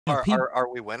Are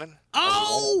we winning?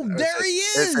 Oh, there he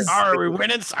is. Are we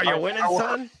winning? Are you winning,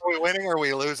 son? Are we winning or are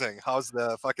we losing? How's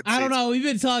the fucking I don't seats? know. We've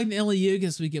been talking to LEU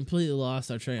because we completely lost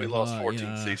our train We of lost thought,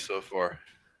 14 seats so far.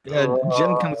 Yeah,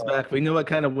 Jim comes back. We know what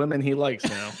kind of women he likes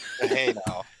now. Hey,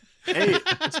 now. Hey,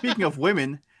 speaking of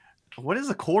women, what is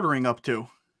the quartering up to?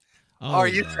 Oh, are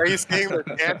you seeing the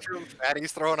tantrum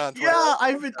Fatty's throwing on Twitter?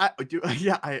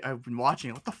 Yeah, I've been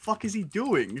watching. What the fuck is he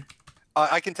doing?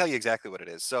 I can tell you exactly what it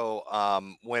is. So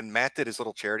when Matt did his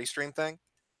little charity stream thing,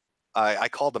 I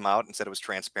called them out and said it was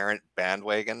transparent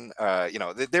bandwagon. You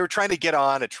know, they were trying to get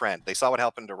on a trend. They saw what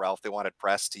happened to Ralph. They wanted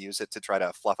press to use it to try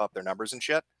to fluff up their numbers and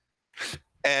shit.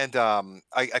 And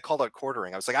I called out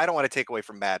quartering. I was like, I don't want to take away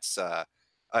from Matt's,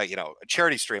 you know,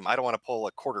 charity stream. I don't want to pull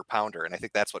a quarter pounder. And I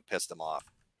think that's what pissed him off.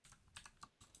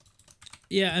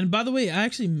 Yeah, and by the way, I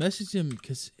actually messaged him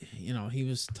because, you know, he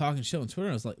was talking shit on Twitter.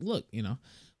 I was like, look, you know,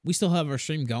 we still have our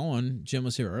stream going. Jim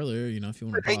was here earlier, you know, if you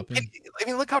want to pop in. I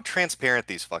mean, look how transparent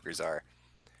these fuckers are.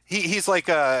 He's like,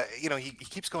 you know, he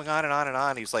keeps going on and on and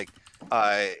on. He's like,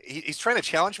 he's trying to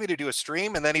challenge me to do a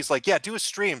stream. And then he's like, yeah, do a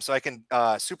stream so I can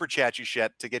super chat you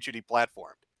shit to get you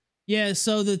deplatformed. Yeah,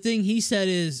 so the thing he said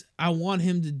is, I want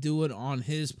him to do it on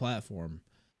his platform.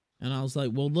 And I was like,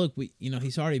 well, look, you know,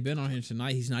 he's already been on here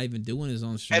tonight. He's not even doing his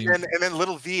own stream. And then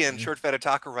little V and Short Fed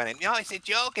Otaku running. No, it's a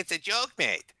joke. It's a joke,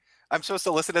 mate. I'm supposed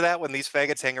to listen to that when these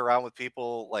faggots hang around with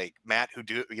people like Matt, who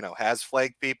has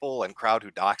flagged people, and Crowd,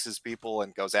 who doxes people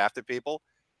and goes after people.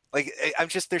 Like, I'm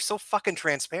just, they're so fucking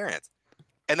transparent.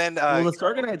 And then well, the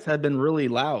Sargonites have been really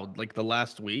loud. Like the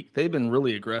last week, they've been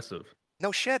really aggressive.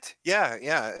 No shit. Yeah.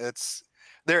 It's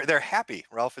they're happy.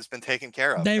 Ralph has been taken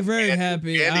care of. They're very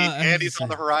happy. Andy's on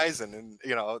the horizon, and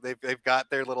you know they've got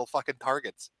their little fucking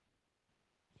targets.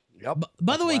 Yep.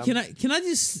 By the way, can I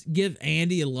just give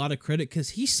Andy a lot of credit because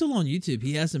he's still on YouTube.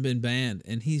 He hasn't been banned,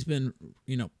 and he's been,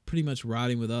 you know, pretty much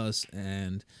riding with us.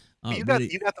 And you got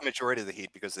the majority of the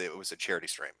heat because it was a charity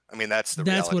stream. I mean, that's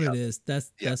what it is.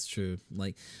 That's true.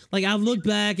 Like I've looked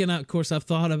back, and of course I've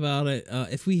thought about it.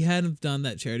 If we hadn't done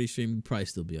that charity stream, we'd probably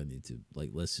still be on YouTube. Like,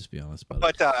 let's just be honest about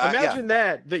it. But imagine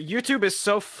that YouTube is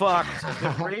so fucked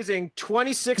that raising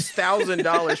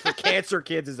 $26,000 for cancer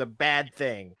kids is a bad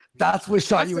thing. That's what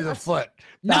shot you in the foot.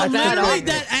 No, literally,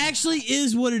 that actually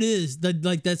is what it is.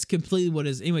 That's completely what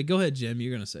it is. Anyway, go ahead, Jim.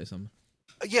 You're gonna say something.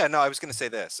 Yeah, no, I was gonna say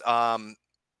this.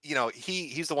 You know,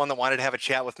 he's the one that wanted to have a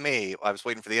chat with me. I was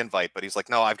waiting for the invite, but he's like,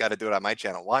 no, I've got to do it on my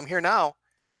channel. Well, I'm here now.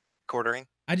 Quartering.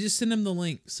 I just sent him the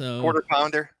link. So Quarter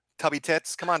Pounder, Tubby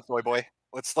Tits. Come on, soy boy.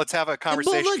 Let's have a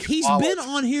conversation. But look, he's been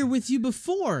on here with you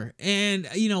before, and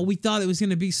you know we thought it was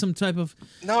going to be some type of.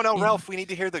 No, Ralph. We need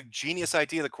to hear the genius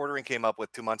idea that Quartering came up with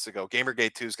 2 months ago.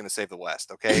 Gamergate 2 is going to save the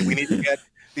West. Okay, we need to get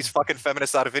these fucking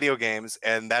feminists out of video games,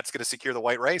 and that's going to secure the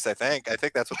white race. I think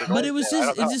that's what they're going. But it was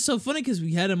it's just so funny because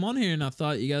we had him on here, and I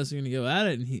thought you guys were going to go at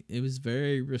it, and it was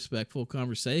very respectful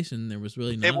conversation. There was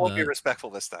really it won't be respectful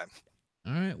this time.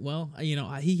 All right, well, you know,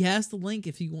 he has the link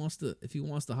if he wants to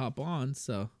hop on.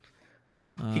 So.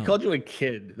 He called you a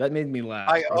kid. That made me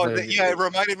laugh. Yeah, it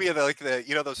reminded me of the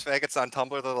you know those faggots on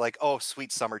Tumblr. They're like, oh,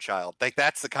 sweet summer child. Like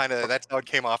that's how it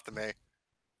came off to me.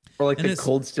 Or like the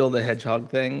Cold Steel the Hedgehog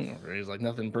thing, where he's like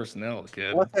nothing personnel,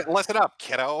 kid. Listen up,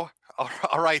 kiddo. All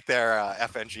right there,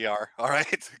 FNGR. All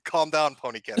right, calm down,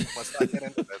 Pony Kid. Let's not get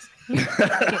into this.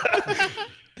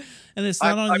 And it's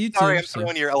not on YouTube. Sorry, I'm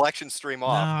throwing your election stream off.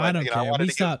 No, but, I don't care. I wanted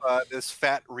to give this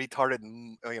fat retarded.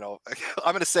 You know,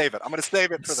 I'm gonna save it. I'm gonna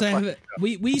save it for the.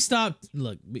 We stopped.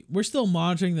 Look, we're still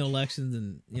monitoring the elections,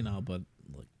 and you know, but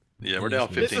look. Yeah, we're down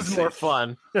 15. This is more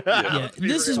fun. Yeah,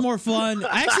 this is more fun.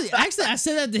 Actually, I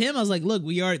said that to him. I was like, look,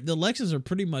 the elections are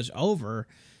pretty much over.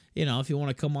 You know, if you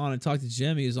want to come on and talk to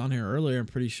Jim, he was on here earlier. I'm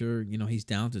pretty sure, you know, he's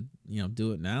down to, you know,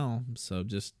 do it now. So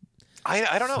just.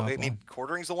 I don't know. I mean,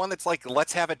 Quartering's the one that's like,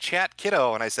 let's have a chat,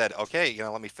 kiddo. And I said, okay, you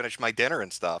know, let me finish my dinner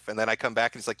and stuff. And then I come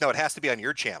back and he's like, no, it has to be on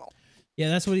your channel. Yeah,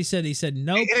 that's what he said. He said,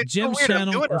 nope, Jim's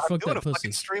channel or fuck that pussy.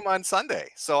 Fucking stream on Sunday.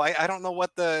 So I don't know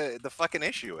what the fucking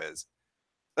issue is.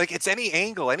 Like, it's any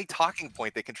angle, any talking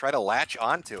point they can try to latch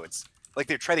onto. It's like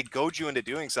they're trying to goad you into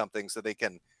doing something so they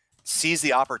can seize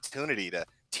the opportunity to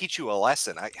teach you a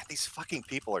lesson. These fucking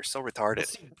people are so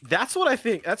retarded. That's what I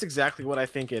think. That's exactly what I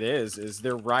think it is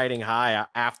they're riding high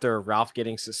after Ralph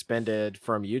getting suspended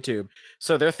from YouTube.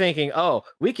 So they're thinking, oh,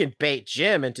 we can bait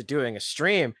Jim into doing a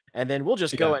stream, and then we'll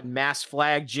just go and mass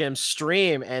flag Jim's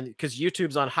stream. And because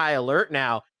YouTube's on high alert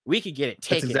now, we could get it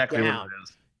taken down. What it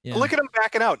is. Yeah. Look at him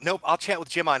backing out. Nope, I'll chat with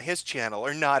Jim on his channel,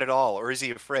 or not at all. Or is he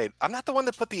afraid? I'm not the one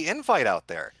that put the invite out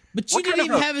there. But you didn't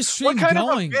even have a stream going. What kind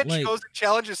going. of a bitch Like, goes and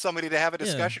challenges somebody to have a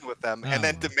discussion with them and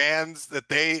then demands that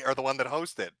they are the one that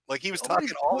hosted? Like he was talking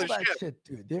all this shit.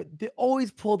 Dude. They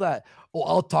always pull that. Oh,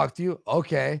 I'll talk to you.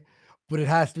 Okay, but it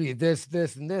has to be this,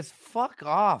 this, and this. Fuck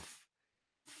off.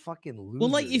 Fucking losers. Well,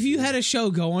 like if you had a show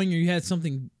going or you had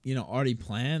something, you know, already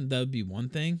planned, that would be one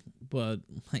thing. But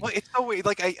like, well, it's so weird.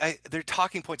 Like they're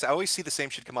talking points. I always see the same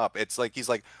shit come up. It's like he's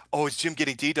like, "Oh, is Jim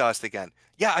getting DDoSed again?"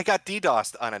 Yeah, I got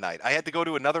DDoSed on a night. I had to go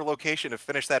to another location to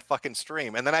finish that fucking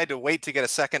stream, and then I had to wait to get a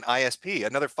second ISP,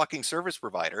 another fucking service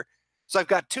provider. So I've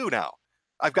got two now.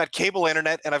 I've got cable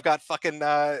internet and I've got fucking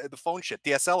the phone shit,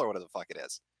 DSL or whatever the fuck it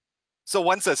is. So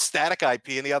one's a static IP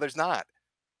and the other's not.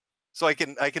 So I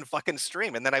can fucking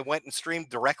stream. And then I went and streamed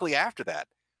directly after that.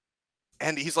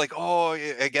 And he's like, oh,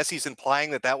 I guess he's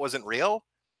implying that wasn't real.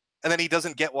 And then he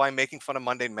doesn't get why I'm making fun of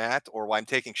Mundane Matt or why I'm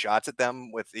taking shots at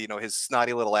them with, you know, his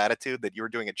snotty little attitude that you were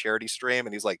doing a charity stream.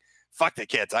 And he's like, fuck the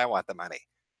kids. I want the money.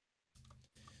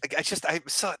 Like,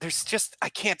 I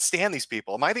can't stand these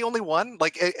people. Am I the only one?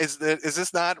 Like, is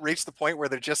this not reached the point where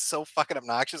they're just so fucking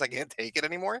obnoxious? I can't take it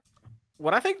anymore.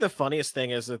 What I think the funniest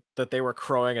thing is that they were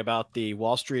crowing about the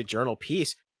Wall Street Journal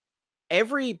piece.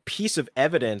 Every piece of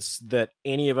evidence that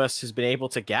any of us has been able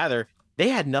to gather, they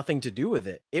had nothing to do with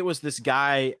it. It was this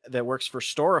guy that works for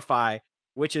Storify,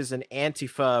 which is an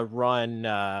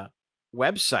Antifa-run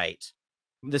website.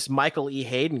 This Michael E.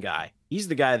 Hayden guy. He's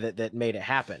the guy that made it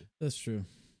happen. That's true.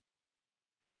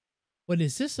 But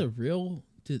is this a real?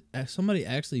 Did somebody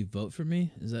actually vote for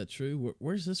me? Is that true?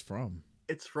 Where's this from?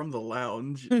 It's from the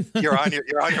lounge. You're on your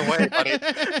way, buddy.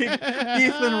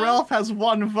 Ethan Ralph has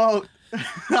one vote.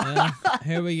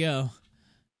 Here we go.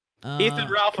 Ethan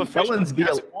Ralph officially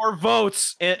has more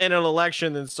votes in an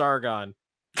election than Sargon.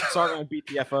 Sargon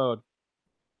BTFO'd.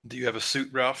 Do you have a suit,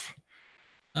 Ralph?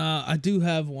 I do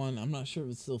have one. I'm not sure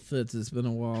if it still fits. It's been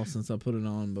a while since I put it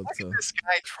on, but look at this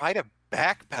guy try to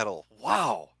backpedal.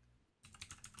 Wow.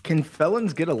 Can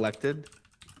felons get elected?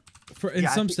 In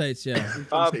some states, yeah. In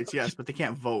some states, yes, but they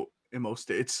can't vote in most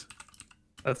states.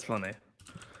 That's funny.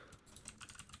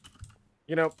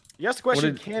 You know, you asked the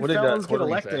question, can felons get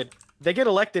elected? They get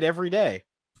elected every day.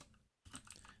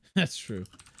 That's true.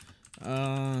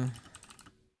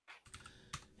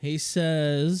 He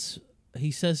says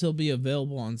he'll be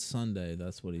available on Sunday.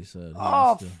 That's what he said.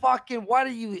 Fucking why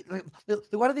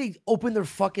do they open their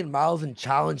fucking mouths and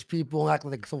challenge people and act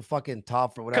like so fucking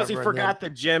tough or whatever? Because he forgot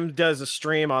that Jim does a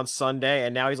stream on Sunday,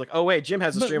 and now he's like, oh wait, Jim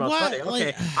has a stream on Sunday.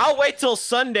 Okay, I'll wait till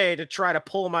Sunday to try to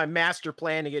pull my master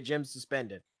plan to get Jim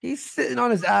suspended. He's sitting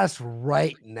on his ass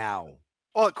right now.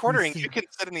 Well, at Quartering, you can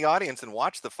sit in the audience and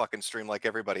watch the fucking stream like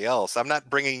everybody else. I'm not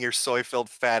bringing your soy-filled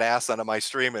fat ass onto my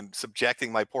stream and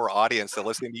subjecting my poor audience to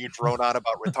listening to you drone on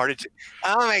about retarded shit.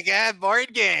 Oh my God,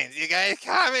 board games, you guys,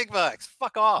 comic books.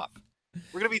 Fuck off.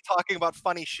 We're going to be talking about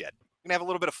funny shit. We're going to have a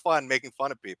little bit of fun making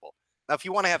fun of people. Now, if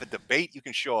you want to have a debate, you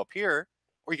can show up here,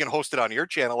 or you can host it on your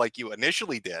channel like you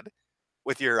initially did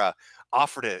with your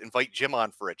offer to invite Jim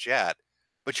on for a chat.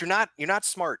 But you're not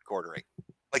smart, Quartering.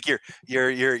 Like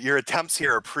your attempts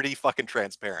here are pretty fucking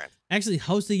transparent. Actually,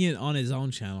 hosting it on his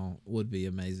own channel would be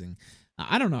amazing.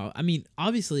 I don't know. I mean,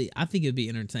 obviously, I think it'd be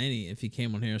entertaining if he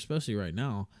came on here, especially right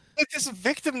now. It's this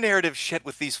victim narrative shit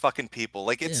with these fucking people.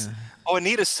 Like it's, oh,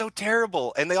 Anita's so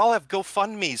terrible, and they all have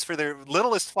GoFundMe's for their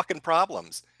littlest fucking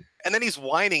problems. And then he's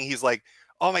whining. He's like,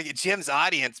 oh my God, Jim's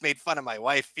audience made fun of my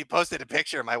wife. He posted a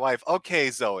picture of my wife. Okay,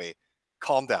 Zoe,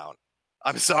 calm down.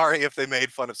 I'm sorry if they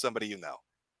made fun of somebody you know.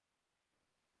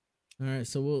 All right,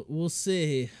 so we'll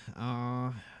see.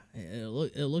 It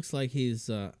looks like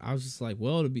he's. I was just like,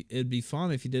 well, it'd be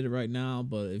fun if you did it right now,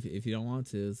 but if you don't want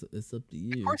to, it's up to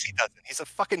you. Of course he doesn't. He's a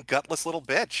fucking gutless little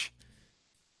bitch.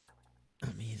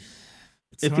 I mean,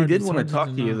 if he did want to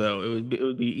talk to you, though, it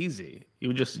would be easy. You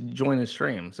would just join his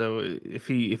stream. So if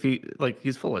he like,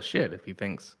 he's full of shit if he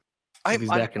thinks. He's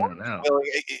backing it now.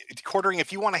 Quartering,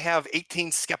 if you want to have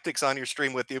 18 skeptics on your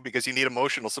stream with you because you need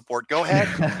emotional support, go ahead.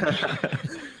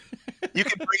 You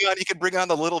can bring on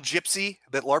the little gypsy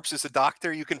that LARPs as a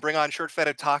doctor. You can bring on Short Fat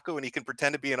Otaku, and he can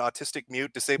pretend to be an autistic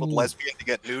mute, disabled lesbian to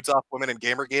get nudes off women in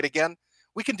Gamergate again.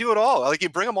 We can do it all. Like, you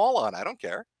bring them all on. I don't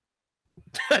care.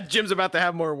 Jim's about to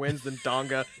have more wins than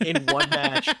Donga in one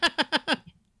match.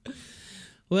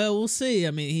 Well, we'll see.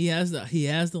 I mean, he has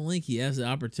the link. He has the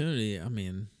opportunity. I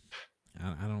mean,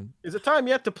 I don't. Is it time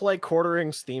yet to play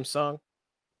Quartering's theme song?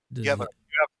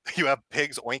 You have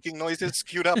pigs oinking noises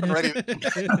queued up and ready.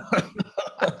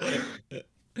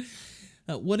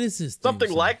 What is this?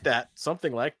 Something like that.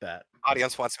 Something like that.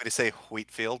 Audience wants me to say wheat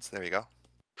fields. There you go.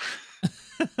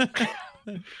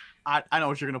 I know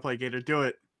what you're gonna play, Gator. Do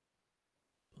it.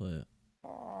 Play it.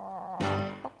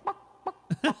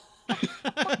 A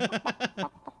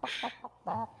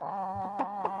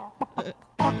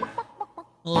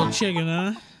little chicken,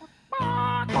 huh?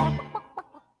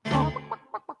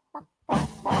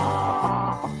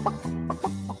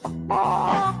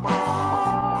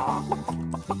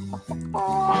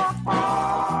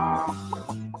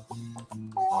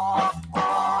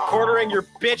 Quartering your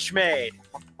bitch made.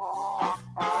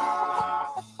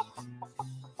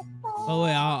 Oh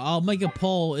wait, I'll make a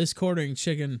poll. Is quartering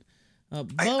chicken?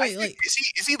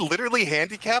 Is he literally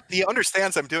handicapped? He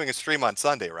understands I'm doing a stream on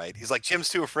Sunday, right? He's like, Jim's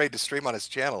too afraid to stream on his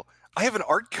channel. I have an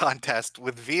art contest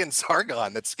with V and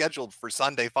Sargon that's scheduled for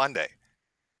Sunday Funday.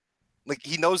 Like,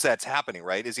 he knows that's happening,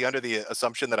 right? Is he under the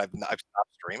assumption that I've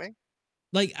stopped streaming?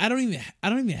 Like, I don't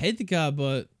even hate the guy,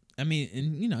 but I mean,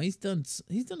 and you know, he's done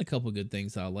a couple good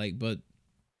things I like, but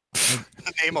like,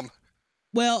 name them.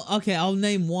 Well, okay, I'll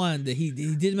name one that he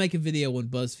did make a video when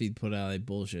BuzzFeed put out a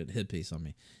bullshit hit piece on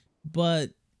me. But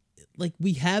like,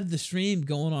 we have the stream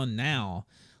going on now.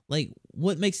 Like,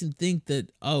 what makes him think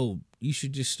that, oh, you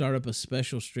should just start up a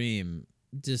special stream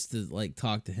just to like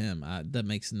talk to him? That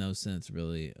makes no sense,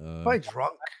 really. Quite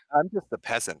drunk. I'm just a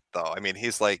peasant, though. I mean,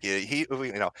 he's like,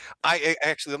 you know, I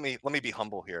actually, let me be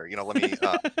humble here. You know, let me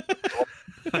let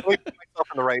me put myself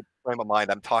in the right frame of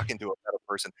mind. I'm talking to a better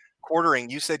person.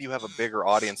 Quartering, you said you have a bigger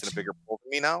audience and a bigger pool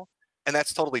than me now, and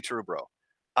that's totally true, bro.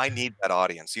 I need that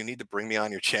audience. You need to bring me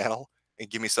on your channel and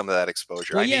give me some of that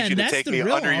exposure. Well, I need you to take me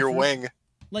under your wing.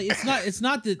 Like, it's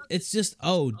not that it's just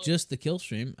just the kill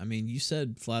stream. I mean, you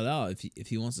said flat out if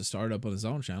he wants to start up on his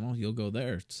own channel, you'll go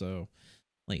there. So,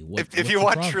 like, if you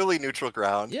want truly neutral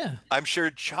ground, yeah, I'm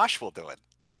sure Josh will do it.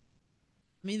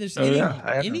 I mean, there's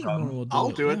anyone will do I'll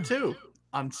it. do it too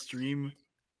on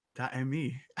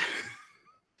stream.me.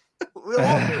 We'll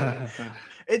all do it.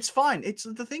 It's fine. It's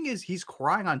the thing is, he's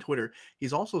crying on Twitter.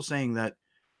 He's also saying that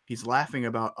he's laughing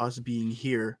about us being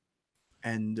here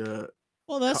and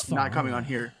well, that's fine. Not coming on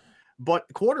here. But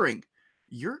quartering,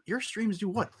 your streams do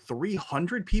what,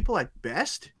 300 people at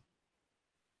best?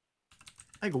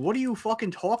 Like, what are you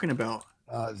fucking talking about?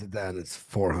 Then it's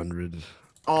 400.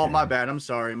 Oh, my bad. I'm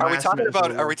sorry.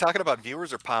 Are we talking about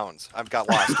viewers or pounds? I've got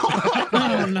lost.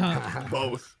 Oh, no.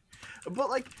 Both. But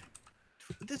like,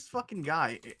 this fucking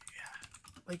guy,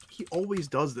 like, he always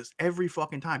does this every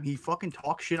fucking time. He fucking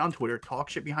talks shit on Twitter,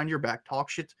 talks shit behind your back,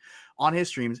 talks shit on his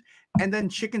streams, and then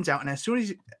chickens out. And as soon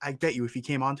as I bet you, if he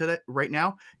came onto that right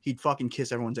now, he'd fucking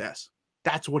kiss everyone's ass.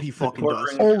 That's what he fucking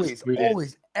does. Always,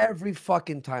 every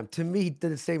fucking time. To me, he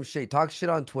did the same shit. Talk shit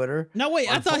on Twitter. No,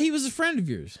 wait, I thought he was a friend of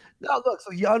yours. No, look, so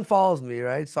he unfollows me,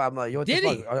 right? So I'm like, yo, what the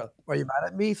fuck? Are you mad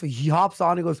at me? So he hops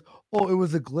on, he goes, oh, it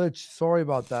was a glitch. Sorry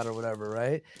about that or whatever,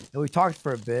 right? And we talked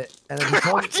for a bit, and then he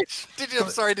told me. I'm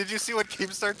sorry, did you see what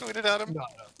Keemstar tweeted at him?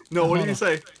 No, what did he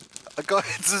say? Go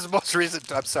ahead. This is the most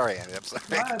recent. I'm sorry, Andy. I'm sorry.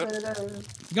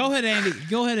 Go ahead, Andy.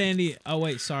 Go ahead, Andy. Oh,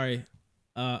 wait, sorry.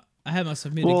 I had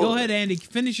myself muted. Go ahead, Andy.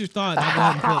 Finish your thought. I'll go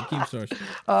ahead and pull up Keemstar's.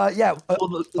 Yeah.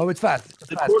 It's fast.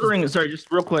 The quartering, sorry,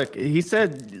 just real quick. He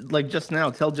said, like, just now,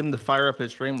 tell Jim to fire up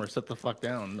his stream or sit the fuck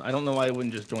down. I don't know why he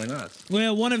wouldn't just join us.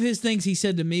 Well, one of his things he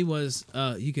said to me was,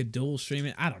 you could dual stream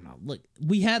it. I don't know. Look,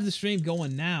 we have the stream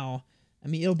going now. I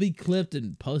mean, it'll be clipped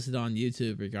and posted on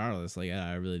YouTube regardless. Like,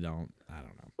 I really don't. I don't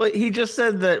know. But he just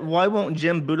said that why won't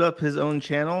Jim boot up his own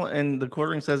channel? And the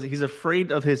quartering says he's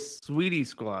afraid of his Sweetie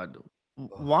Squad.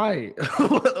 Why?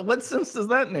 What sense does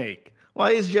that make? Why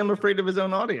is Jim afraid of his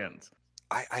own audience?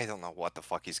 I don't know what the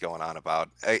fuck he's going on about.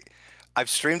 I've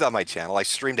streamed on my channel. I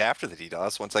streamed after the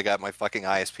DDoS once I got my fucking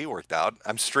ISP worked out.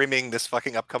 I'm streaming this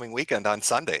fucking upcoming weekend on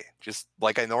Sunday, just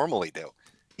like I normally do.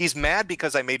 He's mad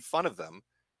because I made fun of them,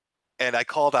 and I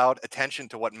called out attention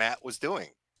to what Matt was doing,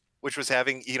 which was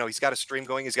having, you know, he's got a stream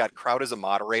going. He's got Crowd as a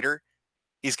moderator.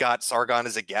 He's got Sargon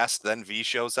as a guest. Then V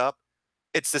shows up.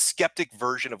 It's the skeptic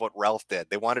version of what Ralph did.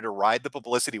 They wanted to ride the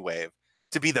publicity wave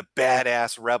to be the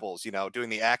badass rebels, you know, doing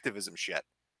the activism shit.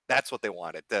 That's what they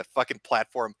wanted. The fucking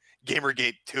platform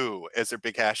Gamergate 2 as their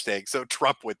big hashtag, so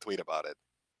Trump would tweet about it.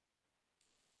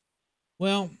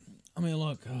 Well, let me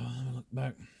look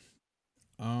back.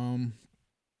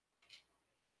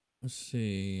 Let's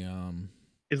see.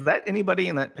 Is that anybody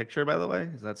in that picture, by the way?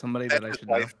 Is that somebody that I should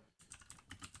know?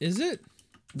 Is it?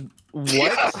 What?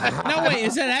 Yeah. No, wait,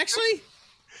 is that actually?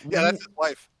 Yeah, that's his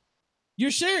wife. You're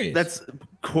serious? That's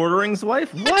quartering's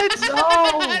wife? What?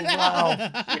 Wow.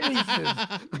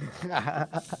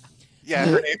 Yeah,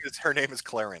 her name is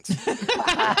Clarence. Hey,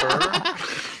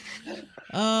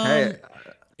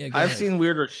 yeah, I've seen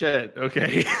weirder shit.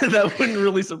 Okay, that wouldn't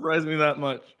really surprise me that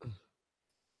much.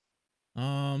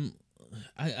 I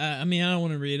mean, I don't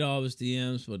want to read all of his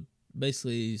DMs, but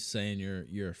basically he's saying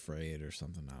you're afraid or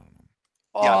something. I don't know.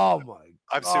 Oh yeah, my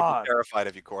I'm super terrified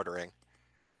of you quartering.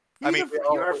 I mean,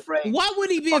 you're afraid. Why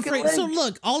would he be Fucking afraid? So lynch.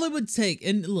 look, all it would take,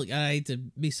 and look, I hate to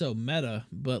be so meta,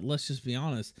 but let's just be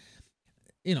honest.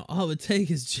 You know, all it would take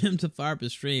is Jim to fire up a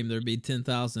stream. There'd be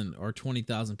 10,000 or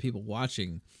 20,000 people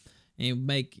watching, and you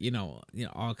make you know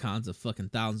all kinds of fucking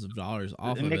thousands of dollars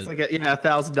off of makes it. like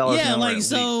 $1,000. Yeah, like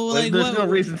so, like there's what, no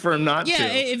reason for him not to. Yeah,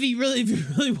 if you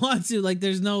really want to, like,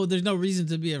 there's no reason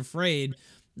to be afraid.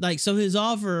 Like, so his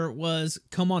offer was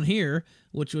come on here,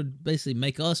 which would basically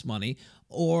make us money,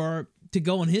 or to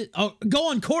go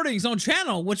on Courting's own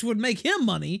channel, which would make him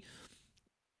money.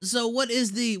 So what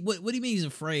is what do you mean he's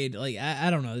afraid? Like,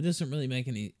 I don't know. It doesn't really make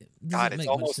any. God, it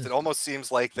almost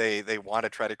seems like they want to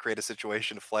try to create a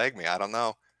situation to flag me. I don't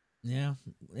know. Yeah.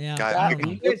 God,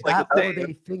 You guys have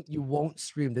they think you won't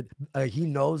stream. He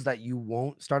knows that you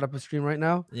won't start up a stream right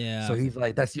now. Yeah. So he's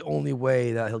like, that's the only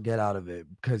way that he'll get out of it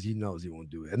because he knows he won't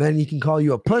do it. And then he can call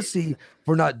you a pussy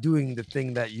for not doing the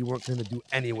thing that you weren't going to do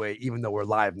anyway, even though we're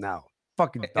live now.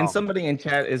 Fucking dumb. And somebody in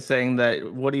chat is saying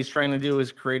that what he's trying to do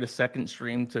is create a second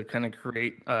stream to kind of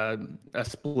create a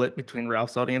split between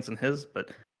Ralph's audience and his. But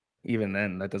even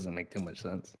then, that doesn't make too much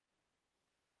sense.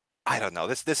 I don't know.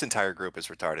 This entire group is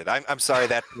retarded. I'm sorry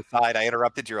that aside. I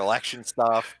interrupted your election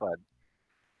stuff, but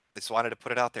I just wanted to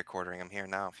put it out there. Quartering, I'm here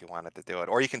now. If you wanted to do it,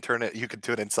 or you can tune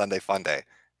in Sunday Fun Day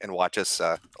and watch us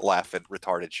laugh at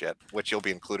retarded shit, which you'll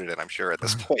be included in, I'm sure, at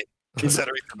this point.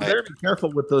 Considering you better be careful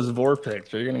with those vor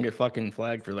pics, or you're gonna get fucking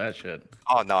flagged for that shit.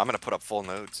 Oh no, I'm gonna put up full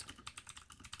nudes.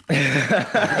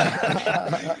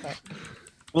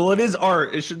 Well, it is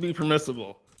art. It should be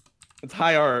permissible. It's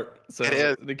high art, so it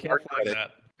is. They can't flag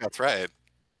that. That's right.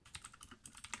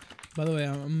 By the way,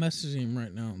 I'm messaging him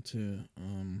right now too.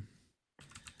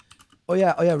 Oh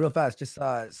yeah, real fast. Just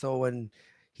so when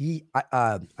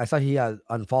I saw he had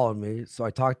unfollowed me, so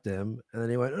I talked to him, and then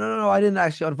he went, no, I didn't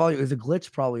actually unfollow you. It was a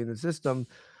glitch probably in the system.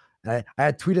 And I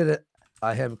had tweeted it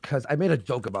him because I made a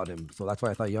joke about him, so that's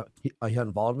why I thought he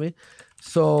unfollowed me.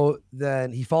 So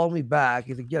then he followed me back.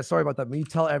 He's like, yeah, sorry about that. But you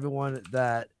tell everyone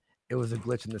that it was a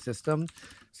glitch in the system.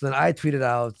 So then I tweeted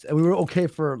out, and we were okay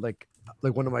for like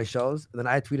one of my shows. And then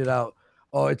I tweeted out,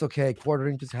 oh, it's okay.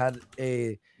 Quartering just had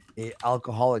a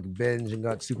alcoholic binge and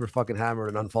got super fucking hammered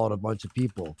and unfollowed a bunch of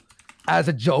people as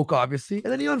a joke, obviously.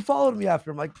 And then he unfollowed me after.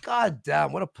 I'm like, God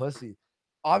damn, what a pussy.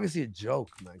 Obviously a joke,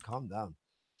 man. Calm down.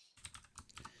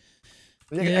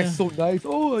 Yeah, it's so nice.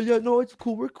 Oh yeah, no, it's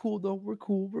cool. We're cool though. We're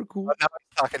cool. Now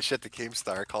he's talking shit to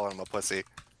Keemstar, calling him a pussy.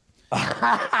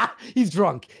 He's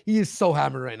drunk. He is so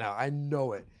hammered right now. I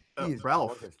know it.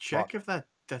 Ralph, check if that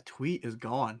tweet is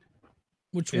gone.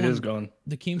 Which one? It is gone.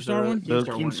 The Keemstar one? The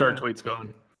Keemstar tweet's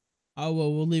gone. Oh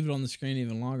well, we'll leave it on the screen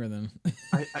even longer then.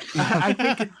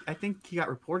 I think he got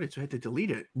reported, so I had to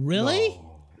delete it. Really?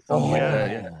 No. Oh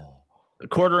yeah.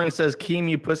 Quartering says, Keem,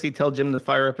 you pussy, tell Jim to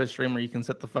fire up his stream, or you can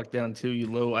set the fuck down too,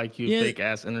 you low IQ fake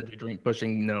ass energy drink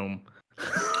pushing gnome.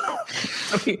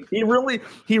 I mean,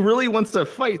 he really wants to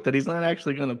fight that he's not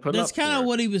actually going to put That's up. That's kind of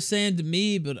what he was saying to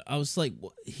me, but I was like,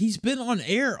 he's been on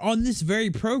air on this very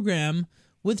program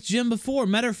with Jim before.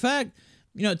 Matter of fact,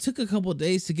 it took a couple of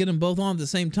days to get them both on at the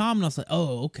same time, and I was like,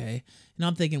 oh, okay. And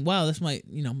I'm thinking, wow, this might,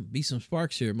 be some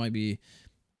sparks here. It might be,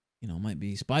 might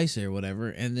be spicy or whatever.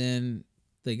 And then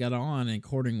they got on, and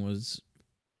Quartering was,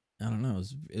 I don't know,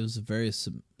 it was a very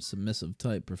submissive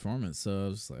type performance. So I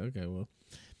was like, okay, well.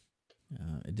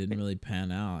 It didn't really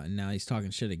pan out, and now he's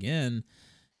talking shit again.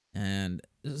 And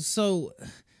so,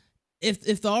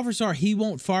 if the offers are he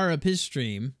won't fire up his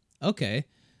stream, okay.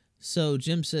 So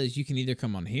Jim says you can either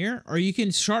come on here or you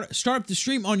can start up the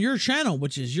stream on your channel,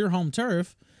 which is your home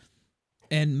turf,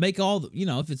 and make all the,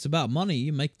 if it's about money,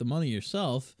 you make the money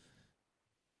yourself.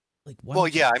 Like, well,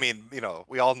 yeah, I mean,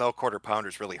 we all know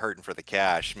QuarterPounder's really hurting for the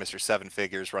cash. Mr. Seven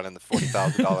Figures running the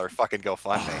 $40,000 fucking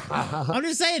GoFundMe. I'm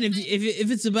just saying, if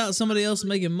it's about somebody else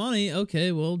making money,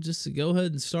 okay, well, just go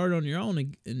ahead and start on your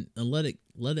own and let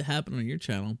it happen on your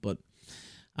channel. But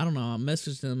I don't know. I'll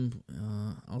message them.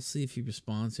 I'll see if he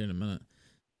responds here in a minute.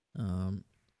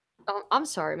 I'm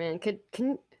sorry, man.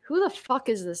 Who the fuck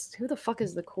is this? Who the fuck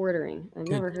is the Quartering? I've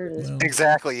never heard of this.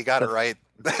 Exactly, you got it right.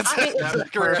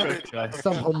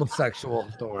 Some homosexual.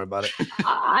 Don't worry about it.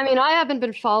 I mean, I haven't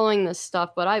been following this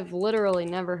stuff, but I've literally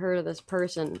never heard of this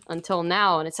person until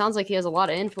now, and it sounds like he has a lot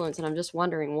of influence, and I'm just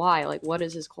wondering why. Like, what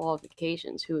is his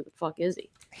qualifications? Who the fuck is he?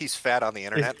 He's fat on the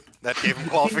internet. That gave him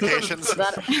qualifications.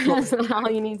 That's all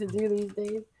you need to do these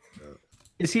days.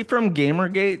 Is he from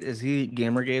Gamergate? Is he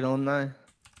Gamergate alumni?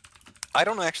 I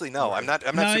don't actually know. I'm not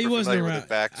No, super he wasn't familiar around. with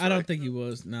his backstory. I don't think he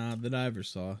was. Nah, that I ever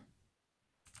saw.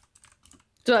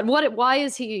 So why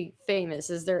is he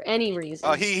famous? Is there any reason?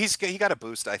 Oh, he got a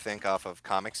boost, I think, off of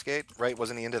Comicsgate, right?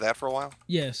 Wasn't he into that for a while?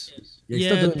 Yes. Yeah, he's still Yeah,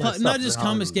 doing that stuff not just now.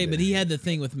 Comicsgate, but he had the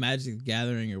thing with Magic the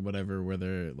Gathering or whatever, where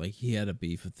they're like he had a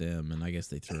beef with them, and I guess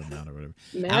they threw him out or whatever.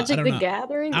 Magic I the don't know.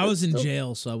 Gathering? I was in Still-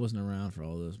 jail, so I wasn't around for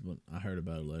all this, but I heard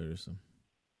about it later. So.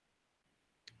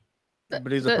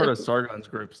 But he's a part of Sargon's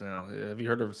groups now. Have you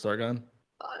heard of Sargon?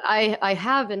 I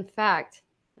have, in fact,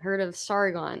 heard of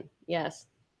Sargon. Yes.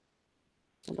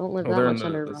 I don't live that they're in much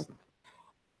under a rock.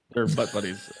 They're butt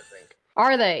buddies, I think.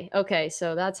 Are they? Okay,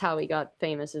 so that's how he got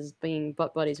famous, is being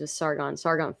butt buddies with Sargon.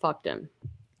 Sargon fucked him.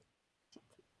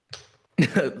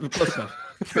 Close enough.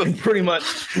 Pretty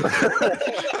much.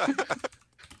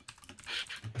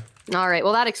 All right,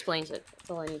 well, that explains it.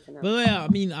 That's all I need to know. But yeah,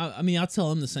 I mean, I'll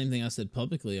tell him the same thing I said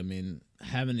publicly. I mean,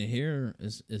 having it here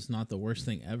is not the worst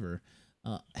thing ever.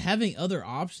 Having other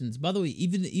options. By the way,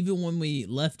 even when we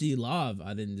left D-Live,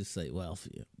 I didn't just say, well,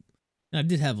 I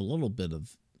did have a little bit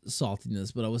of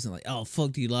saltiness, but I wasn't like, oh,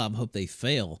 fuck D-Live, hope they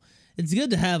fail. It's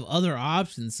good to have other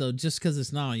options. So just because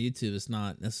it's not on YouTube, it's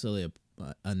not necessarily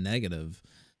a negative.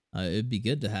 It'd be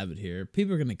good to have it here.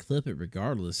 People are gonna clip it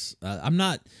regardless. I'm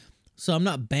not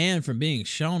banned from being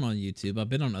shown on YouTube. I've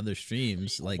been on other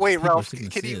streams. Like, wait, people are Ralph, still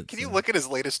gonna can see you it, so. look at his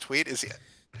latest tweet? Is he?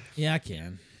 Yeah, I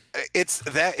can. It's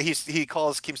that he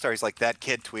calls Keemstar. He's like, that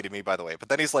kid tweeted me, by the way. But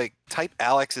then he's like, type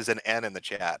Alex is an N in the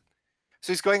chat.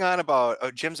 So he's going on about,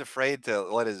 oh, Jim's afraid to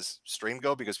let his stream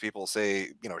go because people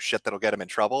say, shit that'll get him in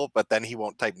trouble. But then he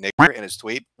won't type nigger in his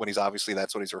tweet when he's obviously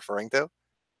that's what he's referring to.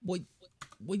 Well,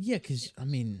 yeah, because I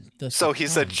mean, so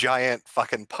he's a giant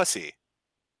fucking pussy.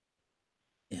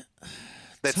 Yeah.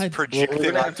 That's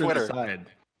projecting on Twitter. Decide.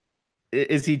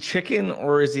 Is he chicken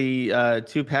or is he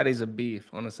 2 patties of beef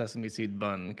on a sesame seed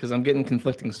bun? Because I'm getting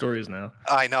conflicting stories now.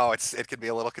 I know it could be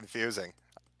a little confusing.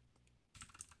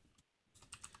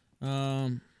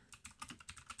 God,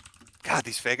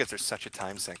 these faggots are such a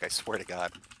time sink. I swear to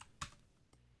God.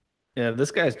 Yeah,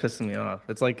 this guy's pissing me off.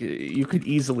 It's like you could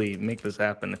easily make this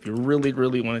happen if you really,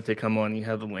 really wanted to come on. You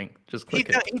have the link. Just click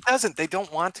it. He doesn't. They don't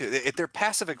want to. They're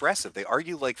passive aggressive. They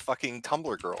argue like fucking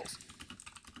Tumblr girls.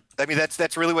 I mean,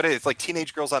 that's really what it is. It's like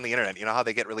teenage girls on the internet. You know how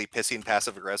they get really pissy and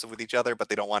passive aggressive with each other, but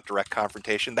they don't want direct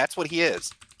confrontation. That's what he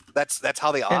is. That's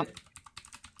how they operate.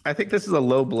 I think this is a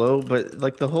low blow, but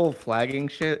like the whole flagging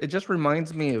shit, it just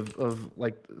reminds me of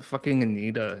like fucking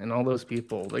Anita and all those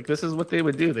people. Like this is what they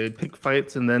would do. They'd pick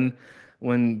fights, and then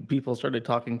when people started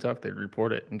talking tough, they'd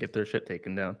report it and get their shit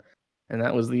taken down. And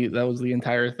that was the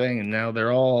entire thing. And now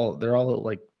they're all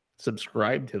like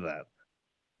subscribed to that.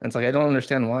 And it's like, I don't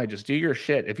understand why. Just do your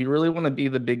shit. If you really want to be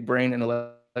the big brain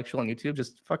intellectual on YouTube,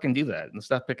 just fucking do that and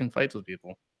stop picking fights with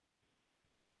people.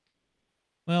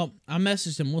 Well, I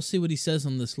messaged him. We'll see what he says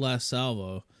on this last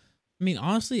salvo. I mean,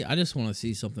 honestly, I just want to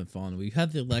see something fun. We've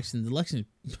had the election. The election,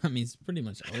 I mean, it's pretty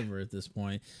much over at this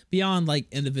point. Beyond like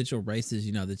individual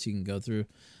races, that you can go through.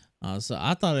 So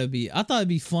I thought it'd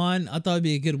be fun. I thought it'd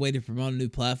be a good way to promote a new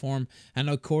platform. I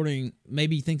know Courting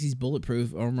maybe thinks he's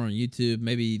bulletproof over on YouTube.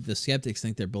 Maybe the skeptics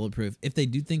think they're bulletproof. If they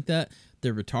do think that,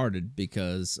 they're retarded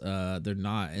because they're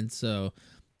not. And so,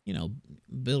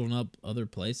 building up other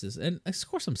places. And of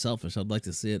course, I'm selfish. I'd like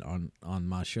to see it on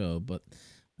my show, but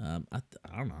I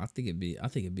don't know. I think it'd be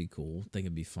cool. I think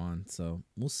it'd be fun. So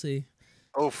we'll see.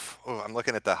 Oh, I'm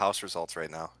looking at the House results right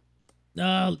now.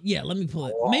 Yeah, let me pull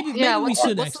it. Maybe what's we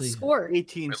should what's actually the score?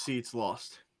 18 seats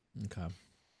lost. Okay.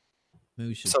 Maybe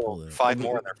we should So pull it. 5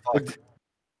 more and they're fucked.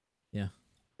 Yeah.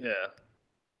 Yeah.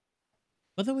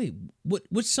 By the way,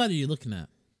 which side are you looking at?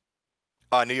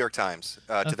 New York Times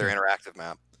to their interactive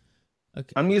map.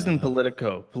 Okay. I'm using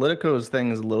Politico. Politico's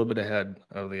thing is a little bit ahead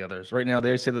of the others. Right now,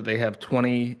 they say that they have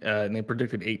 20, and they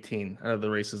predicted 18 out of the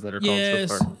races that are called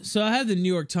so far. So I have the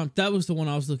New York Times. That was the one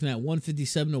I was looking at,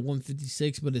 157 to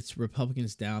 156, but it's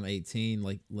Republicans down 18,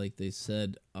 like they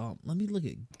said. Let me look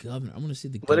at governor. I want to see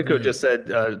the Politico governor. just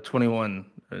said 21.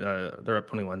 They're up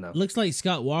 21 now. Looks like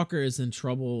Scott Walker is in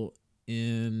trouble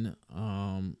in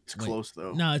It's close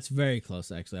though. No, it's very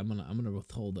close actually. I'm gonna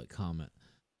withhold that comment.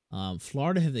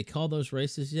 Florida, have they called those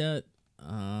races yet?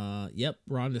 Yep,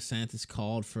 Ron DeSantis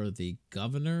called for the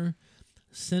governor.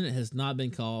 Senate has not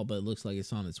been called, but it looks like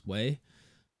it's on its way.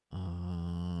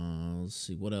 Let's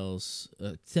see what else.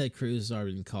 Ted Cruz has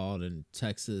already been called in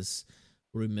Texas.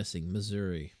 What are we missing?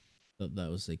 Missouri.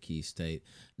 That was a key state.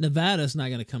 Nevada's not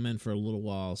going to come in for a little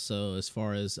while. So as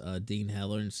far as Dean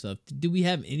Heller and stuff, do we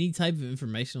have any type of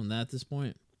information on that at this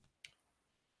point?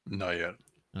 Not yet.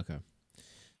 Okay.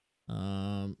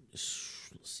 Let's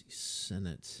see.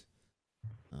 Senate.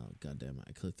 Oh, goddamn it.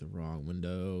 I clicked the wrong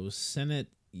window. Senate.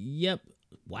 Yep.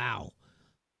 Wow.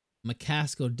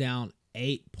 McCaskill down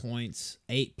 8 points,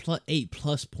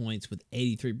 8+ points with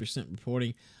 83%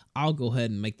 reporting. I'll go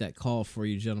ahead and make that call for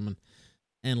you, gentlemen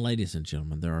and ladies and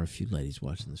gentlemen. There are a few ladies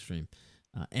watching the stream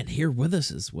and here with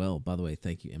us as well. By the way,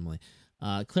 thank you, Emily.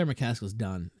 Claire McCaskill's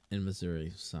done in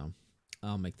Missouri, so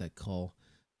I'll make that call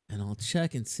and I'll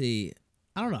check and see.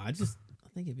 I don't know. I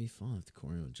think it'd be fun if the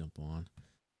Corey would jump on.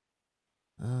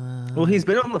 Well, he's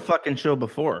been on the fucking show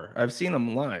before. I've seen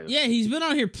him live. Yeah, he's been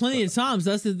on here plenty of times.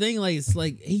 That's the thing. Like, it's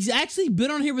like he's actually been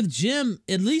on here with Jim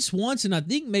at least once, and I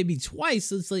think maybe twice.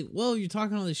 So it's like, well, you're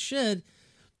talking all this shit.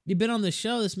 You've been on the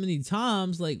show this many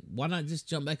times. Like, why not just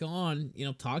jump back on? You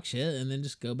know, talk shit, and then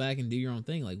just go back and do your own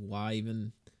thing. Like, why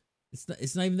even?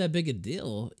 It's not even that big a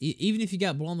deal. Even if you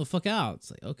got blown the fuck out, it's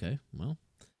like, okay, well.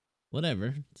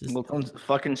 Whatever. Well, don't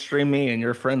fucking stream me, and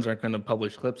your friends aren't going to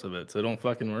publish clips of it, so don't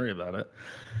fucking worry about it.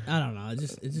 I don't know. It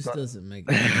just doesn't make.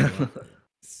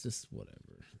 It's just whatever.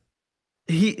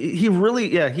 He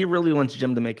really wants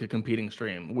Jim to make a competing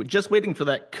stream. We're just waiting for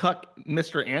that cuck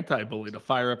Mr. Anti-Bully to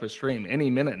fire up a stream any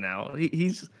minute now.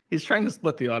 He's trying to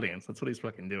split the audience. That's what he's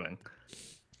fucking doing.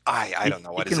 I don't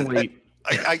know what is it.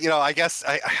 I guess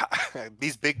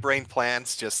these big brain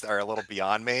plans just are a little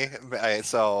beyond me.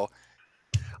 So.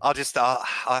 I'll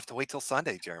have to wait till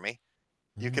Sunday, Jeremy.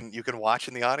 You can watch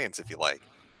in the audience if you like.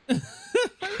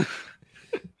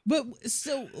 But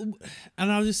so,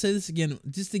 and I'll just say this again,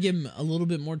 just to give him a little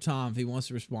bit more time if he wants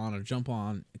to respond or jump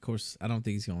on. Of course, I don't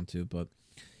think he's going to, but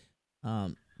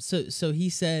so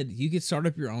he said you could start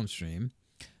up your own stream,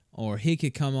 or he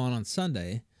could come on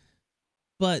Sunday.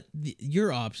 But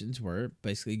your options were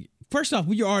basically, first off,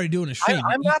 you're already doing a stream.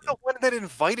 I'm not the one that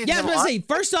invited him. Yeah, I was gonna say,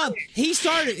 first off, he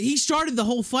started the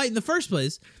whole fight in the first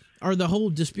place, or the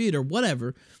whole dispute, or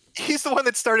whatever. He's the one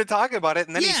that started talking about it,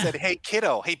 and then he said, "Hey,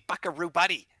 kiddo, hey, buckaroo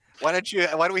buddy, why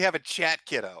don't we have a chat,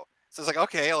 kiddo?" So it's like,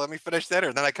 okay, let me finish dinner.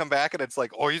 And then I come back, and it's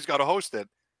like, oh, he's got to host it.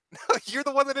 You're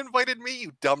the one that invited me,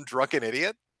 you dumb drunken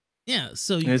idiot. Yeah,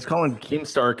 so he's calling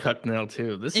Keemstar Cuck now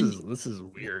too. This is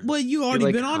weird. Well, you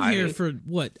already been on here for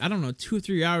what, I don't know, 2 or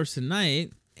 3 hours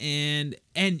tonight, and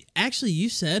actually you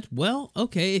said, well,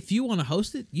 okay, if you want to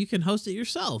host it, you can host it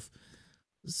yourself.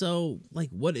 So like,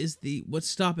 what's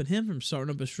stopping him from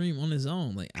starting up a stream on his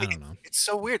own? Like, I don't know. It's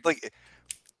so weird. Like,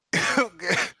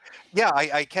 yeah,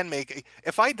 I can make.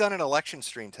 If I'd done an election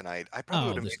stream tonight, I probably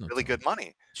would have made really good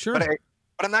money. Sure.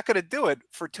 But I'm not going to do it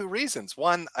for 2 reasons.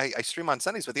 One, I stream on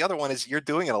Sundays, but the other one is you're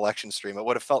doing an election stream. It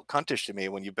would have felt cuntish to me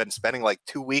when you've been spending like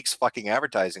 2 weeks fucking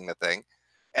advertising the thing,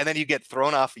 and then you get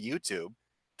thrown off of YouTube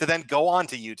to then go on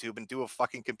to YouTube and do a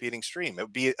fucking competing stream. It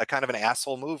would be a kind of an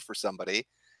asshole move for somebody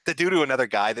to do to another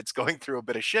guy that's going through a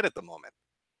bit of shit at the moment.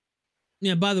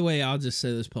 Yeah, by the way, I'll just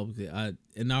say this publicly. I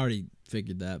already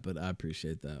figured that, but I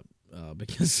appreciate that.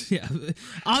 Because yeah,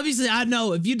 obviously I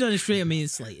know if you've done a stream, I mean,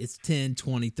 it's 10,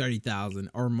 20, 30,000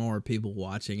 or more people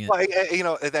watching it.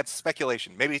 Well, that's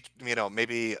speculation. Maybe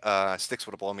Styx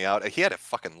would have blown me out. He had a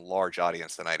fucking large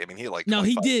audience tonight. I mean,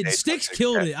 he did. Styx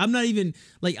killed it. I'm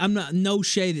not no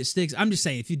shade at Styx. I'm just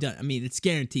saying if you done, I mean, it's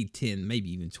guaranteed 10, maybe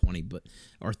even 20,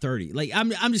 or 30. Like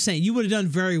I'm just saying you would have done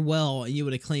very well and you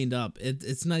would have cleaned up.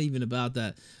 It's not even about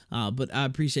that. But I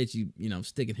appreciate you,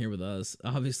 sticking here with us.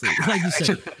 Obviously, like you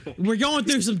said, we're going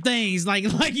through some things. Like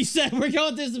you said, we're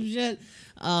going through some shit.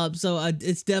 So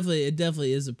it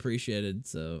definitely is appreciated.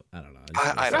 So I don't know.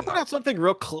 I point out something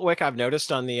real quick I've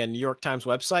noticed on the New York Times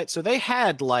website. So they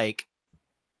had like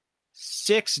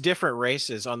 6 different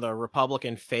races on the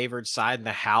Republican favored side in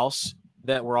the House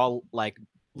that were all like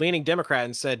leaning Democrat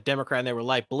and said Democrat, and they were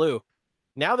light blue.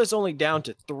 Now there's only down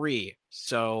to 3.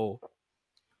 So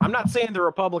I'm not saying the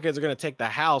Republicans are going to take the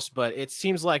House, but it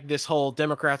seems like this whole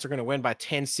Democrats are going to win by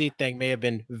 10 seat thing may have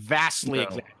been vastly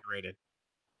exaggerated.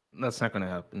 That's not going to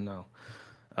happen. No.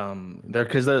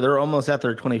 They're almost at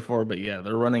their 24, but yeah,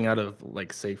 they're running out of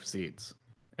like safe seats.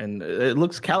 And it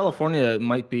looks California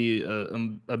might be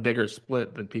a bigger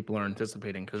split than people are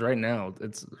anticipating, because right now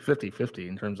it's 50-50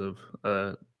 in terms of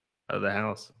the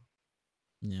House.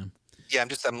 Yeah. Yeah,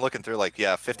 I'm looking through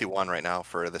 51 right now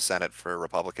for the Senate for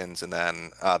Republicans, and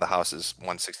then the House is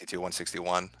 162,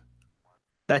 161.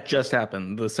 That just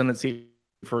happened. The Senate seat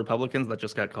for Republicans that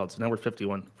just got called. So now we're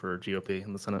 51 for GOP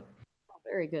in the Senate.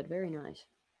 Very good, very nice.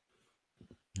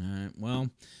 All right. Well,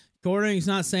 Gordon's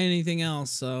not saying anything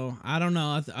else, so I don't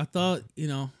know. I thought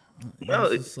No,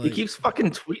 he keeps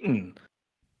fucking tweeting.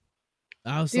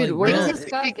 I was Dude, like, where does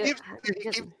this guy get?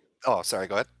 Oh, sorry.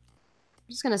 Go ahead.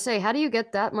 I'm just gonna say, how do you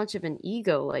get that much of an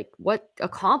ego? Like, what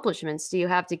accomplishments do you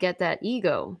have to get that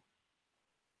ego?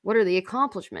 What are the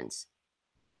accomplishments?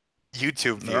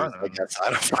 YouTube views, I guess. I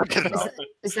don't fucking know.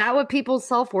 Is that what people's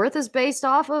self-worth is based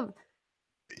off of?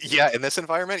 Yeah, in this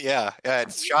environment, yeah,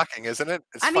 it's shocking, isn't it?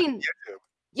 It's I fucking mean, YouTube.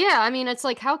 yeah, I mean, it's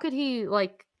like, how could he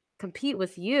like compete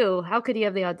with you? How could he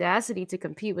have the audacity to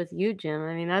compete with you, Jim?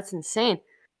 I mean, that's insane.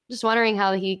 Just wondering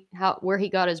where he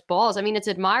got his balls. I mean, it's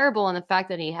admirable in the fact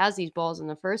that he has these balls in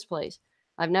the first place.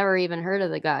 I've never even heard of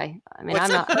the guy. I mean, Well,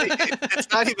 I'm not.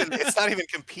 it's not even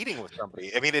competing with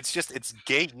somebody. I mean, it's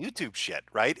gay YouTube shit,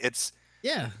 right?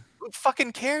 Yeah. Who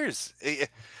fucking cares?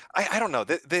 I don't know.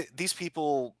 These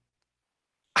people,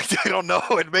 I don't know.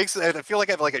 I feel like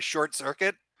I have like a short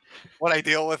circuit when I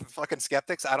deal with fucking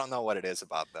skeptics. I don't know what it is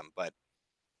about them, but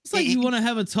it's like you want to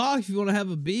have a talk, if you want to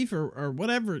have a beef or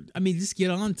whatever. I mean, just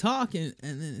get on, talk, and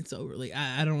then it's over. Like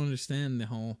I don't understand the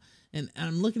whole. And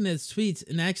I'm looking at his tweets,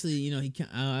 and actually, you know,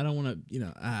 I don't want to, you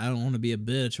know, I don't want to be a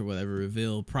bitch or whatever,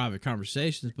 reveal private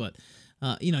conversations, but,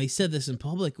 you know, he said this in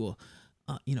public. Well,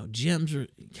 you know, Jim's are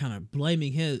kind of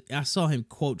blaming his. I saw him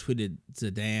quote tweeted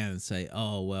Zidane and say,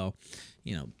 "Oh well,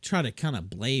 you know, try to kind of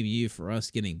blame you for us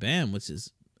getting banned," which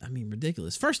is, I mean,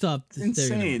 ridiculous. First off,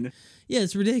 insane. Yeah,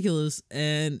 it's ridiculous,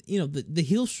 and you know, the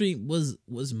heel stream was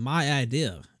my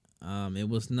idea. It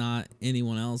was not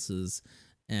anyone else's.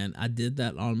 And I did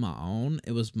that on my own.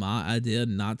 It was my idea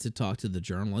not to talk to the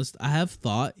journalist. I have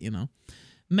thought, you know,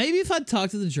 maybe if I'd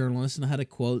talked to the journalist and I had a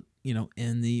quote, you know,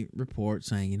 in the report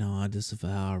saying, you know, I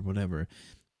disavow or whatever,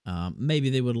 maybe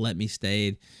they would have let me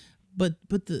stay. But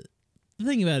the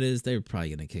thing about it is they were probably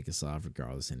going to kick us off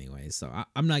regardless anyway. So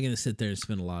I'm not going to sit there and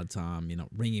spend a lot of time, you know,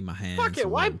 wringing my hands. Fuck it.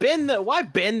 Why bend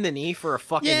the knee for a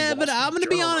fucking Yeah, but I'm going to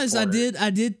be honest. Reporter. I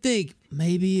did think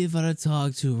maybe if I'd have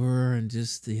talked to her and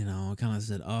just, you know, kind of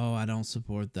said, oh, I don't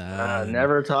support that.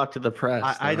 Never talk to the press.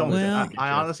 I don't. Well, I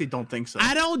honestly don't think so.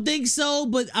 I don't think so,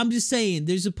 but I'm just saying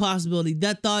there's a possibility.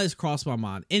 That thought has crossed my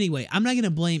mind. Anyway, I'm not going to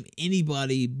blame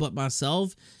anybody but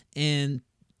myself and,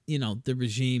 you know, the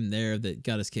regime there that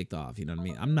got us kicked off. You know what I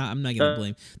mean? I'm not going to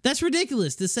blame. That's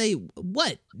ridiculous to say.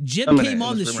 What? Jim came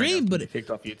on the stream, but kicked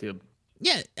off YouTube.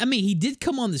 Yeah, I mean, he did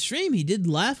come on the stream. He did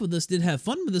laugh with us, did have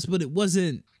fun with us, but it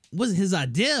wasn't his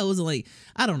idea. It wasn't like,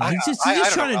 I don't know. He's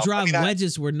just trying to drive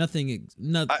wedges where nothing,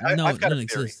 none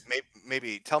exists.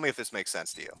 Maybe tell me if this makes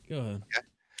sense to you. Go ahead. Okay?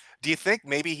 Do you think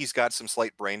maybe he's got some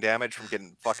slight brain damage from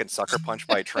getting fucking sucker punched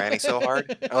by a tranny so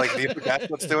hard? Or like, do you think that's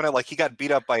what's doing it? Like, he got beat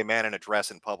up by a man in a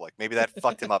dress in public. Maybe that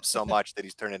fucked him up so much that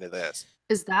he's turned into this.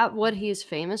 Is that what he's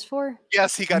famous for?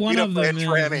 Yes, he got beat up by a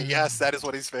tranny. Yeah. Yes, that is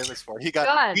what he's famous for. He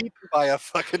got beat by a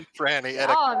fucking tranny.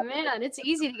 Oh man, it's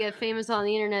easy to get famous on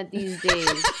the internet these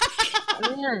days.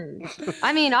 Man.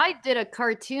 I mean, I did a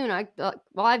cartoon. I've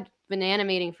been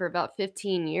animating for about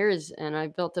 15 years, and I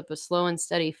built up a slow and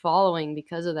steady following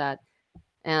because of that.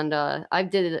 And I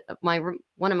did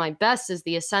one of my best is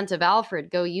The Ascent of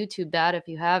Alfred. Go YouTube that if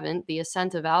you haven't. The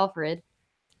Ascent of Alfred.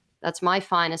 That's my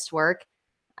finest work.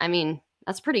 I mean,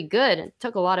 that's pretty good. It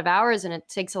took a lot of hours, and it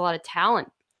takes a lot of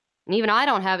talent. And even I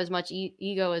don't have as much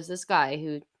ego as this guy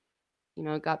who, you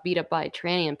know, got beat up by a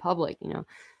tranny in public. You know,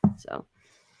 so.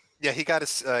 Yeah, he got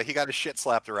his shit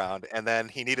slapped around, and then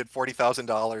he needed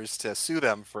 $40,000 to sue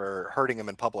them for hurting him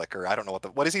in public, or I don't know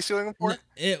what is he suing them for?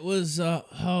 It was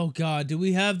oh god, do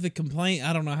we have the complaint?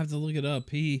 I don't know. I have to look it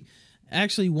up. He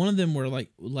actually, one of them were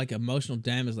like emotional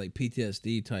damage, like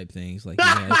PTSD type things. Like,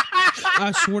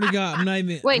 I swear to God, I'm not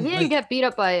even. Wait, he didn't get beat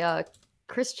up by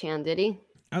Chris Chan, did he?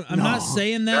 I'm not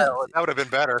saying that. That would have been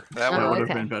better. That would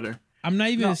have been better. I'm not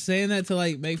even saying that to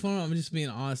like make fun of him. I'm just being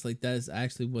honest. Like, that is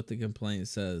actually what the complaint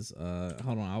says.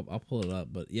 Hold on, I'll pull it up.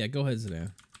 But yeah, go ahead,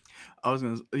 Zidane.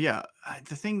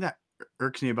 The thing that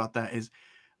irks me about that is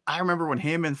I remember when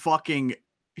him and fucking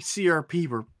CRP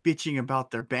were bitching about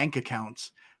their bank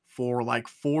accounts for like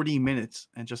 40 minutes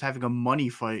and just having a money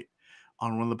fight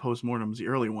on one of the postmortems, the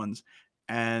early ones.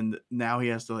 And now he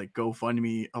has to like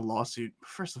GoFundMe a lawsuit.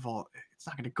 First of all, it's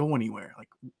not going to go anywhere. Like,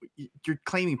 you're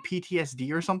claiming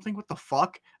PTSD or something? What the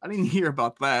fuck? I didn't hear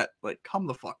about that. Like, come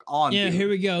the fuck on. Yeah, dude. here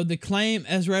we go. The claim,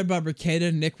 as read by Nick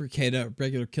Rekieta,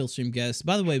 regular Killstream guest.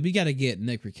 By the way, we got to get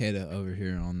Nick Rekieta over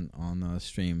here on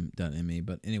stream.me.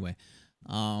 But anyway,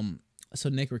 so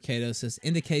Nick Rekieta says,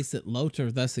 indicates that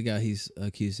Lothar, that's the guy he's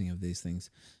accusing of these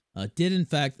things, did in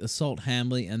fact assault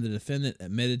Hambley, and the defendant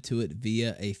admitted to it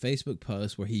via a Facebook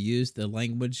post where he used the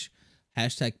language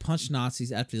 #punch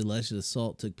Nazis after the alleged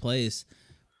assault took place.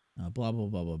 Blah, blah,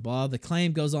 blah, blah, blah. The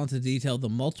claim goes on to detail the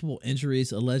multiple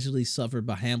injuries allegedly suffered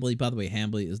by Hambley. By the way,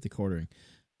 Hambley is the quartering,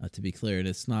 to be clear, and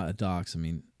it's not a dox. I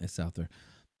mean, it's out there.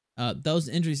 Those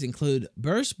injuries include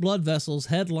burst blood vessels,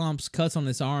 head lumps, cuts on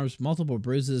his arms, multiple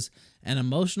bruises, and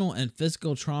emotional and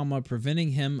physical trauma,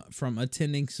 preventing him from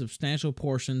attending substantial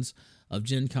portions of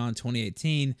Gen Con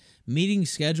 2018, meeting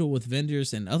schedule with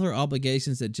vendors and other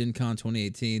obligations at Gen Con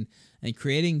 2018, and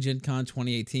creating Gen Con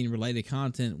 2018 related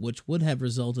content, which would have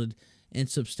resulted in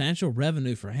substantial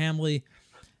revenue for Hamley.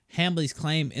 Hamley's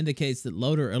claim indicates that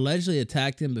Loader allegedly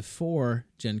attacked him before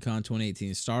Gen Con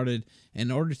 2018 started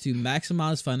in order to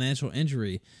maximize financial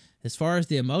injury. As far as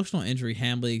the emotional injury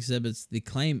Hamley exhibits, the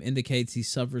claim indicates he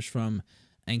suffers from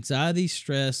anxiety,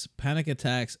 stress, panic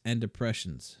attacks, and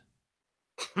depressions.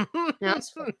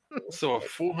 So a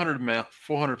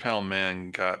 400-pound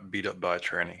man got beat up by a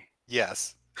tranny.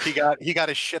 Yes, he got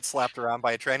his shit slapped around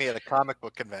by a tranny at a comic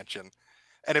book convention.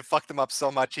 And it fucked him up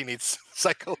so much he needs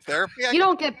psychotherapy. You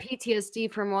don't get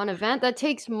PTSD from one event. That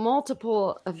takes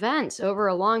multiple events over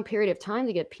a long period of time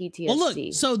to get PTSD. Well, look,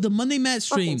 so the Monday Match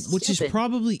stream, which is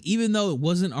probably, even though it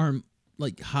wasn't our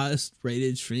like highest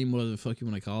rated stream, whatever the fuck you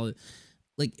want to call it,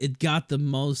 like it got the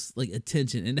most like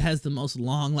attention and it has the most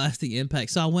long lasting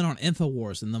impact. So I went on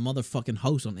InfoWars and the motherfucking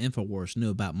host on InfoWars knew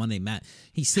about Monday Matt.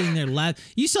 He's sitting there laughing.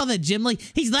 You saw that, Jim? Like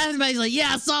he's laughing about it. He's like,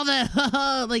 yeah, I saw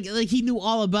that. like he knew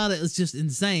all about it. It's just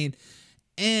insane.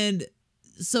 And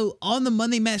so on the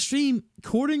Monday Matt stream,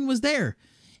 Courting was there.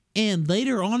 And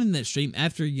later on in that stream,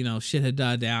 after, you know, shit had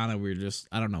died down and we were just,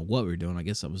 I don't know what we were doing. I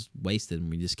guess I was wasted and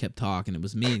we just kept talking. It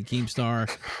was me and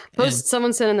Keemstar.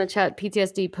 Someone said in the chat,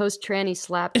 PTSD, post-tranny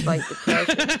slapped by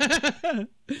depression.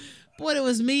 But it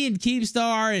was me and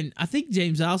Keemstar and I think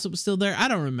James Alsop was still there. I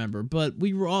don't remember, but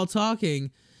we were all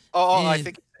talking. Oh, I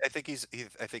think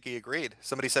he agreed.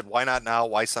 Somebody said, why not now?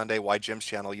 Why Sunday? Why Jim's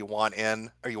channel? You want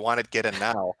in or you want to get in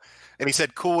now? And he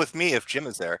said, cool with me if Jim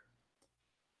is there.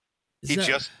 He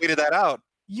just tweeted that out.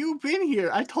 You've been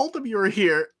here. I told him you were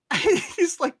here.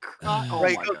 He's like, oh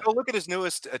right, go look at his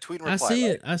newest tweet and reply. I see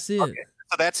right? it. I see it.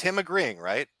 So that's him agreeing,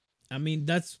 right? I mean,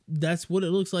 that's what it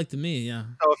looks like to me, yeah.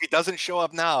 So if he doesn't show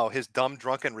up now, his dumb,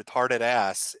 drunken, retarded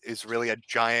ass is really a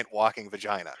giant walking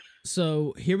vagina.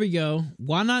 So here we go.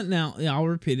 Why not now? Yeah, I'll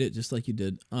repeat it just like you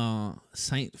did.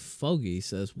 Saint Fogey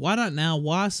says, why not now?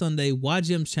 Why Sunday? Why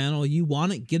Jim's channel? You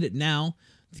want it? Get it now.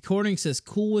 The Courting says,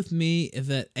 cool with me if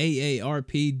that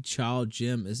AARP child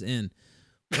Jim is in.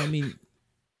 Well, I mean,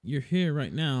 you're here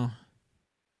right now.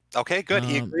 Okay, good.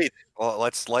 He agreed. Well,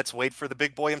 let's wait for the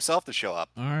big boy himself to show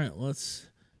up. All right, let's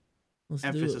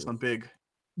emphasis on big.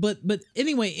 But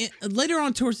anyway, later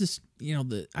on towards this, you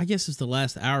know, I guess it's the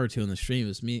last hour or two in the stream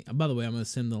is me. By the way, I'm gonna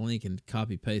send the link and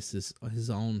copy paste his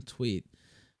own tweet.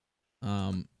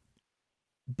 But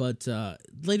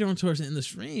later on towards the end of the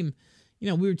stream, you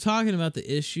know, we were talking about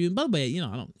the issue. And by the way, you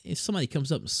know, if somebody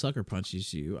comes up and sucker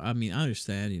punches you, I mean, I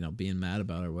understand, you know, being mad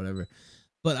about it or whatever.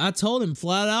 But I told him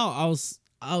flat out, I was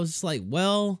just like,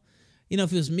 well, you know,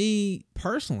 if it was me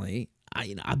personally,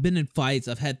 I've been in fights,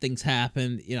 I've had things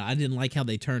happen, you know, I didn't like how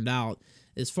they turned out.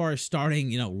 As far as starting,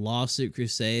 you know, lawsuit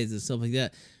crusades and stuff like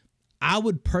that, I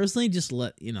would personally just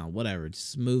let, you know, whatever,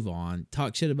 just move on,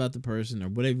 talk shit about the person or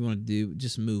whatever you want to do,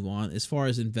 just move on. As far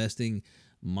as investing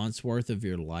months worth of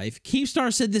your life,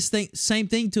 Keemstar said this same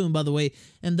thing to him, by the way,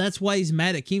 and that's why he's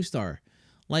mad at Keemstar.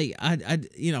 Like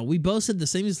you know, we both said the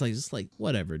same. It's like, just like,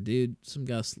 whatever, dude. Some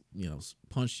guys, you know,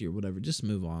 punched you or whatever. Just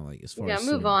move on. Like, as far as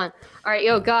move on. All right,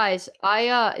 yo, guys.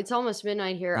 It's almost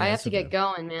midnight here. Yeah, I have to get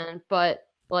going, man. But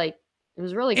like, it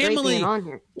was really great being on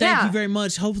here. Thank you very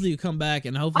much. Hopefully you come back,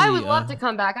 and hopefully I would love to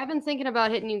come back. I've been thinking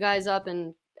about hitting you guys up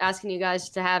and asking you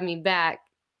guys to have me back.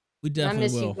 We definitely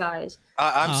will. I miss you guys.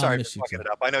 I'm sorry for fucking it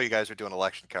up. I know you guys are doing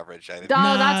election coverage. No,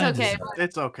 that's okay.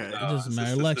 It's okay. It doesn't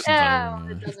matter.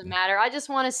 It doesn't matter. I just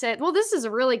want to say, well, this is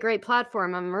a really great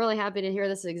platform. I'm really happy to hear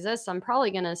this exists. I'm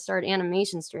probably going to start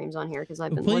animation streams on here because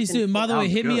I've been please do. And by the way,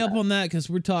 hit me good. up on that because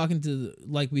we're talking to,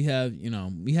 like, we have, you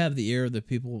know, we have the ear of the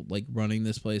people, like, running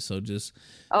this place. So just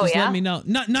let me know.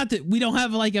 Not that we don't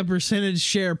have, like, a percentage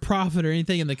share profit or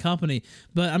anything in the company,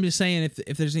 but I'm just saying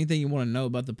if there's anything you want to know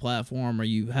about the platform or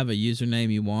you have a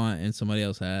username you want and somebody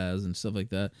else has and stuff like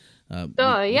that.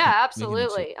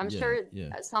 Absolutely. I'm sure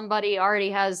somebody already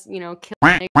has, you know, killed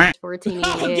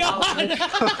 1488.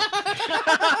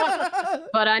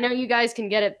 But I know you guys can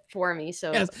get it for me,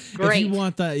 so great. If you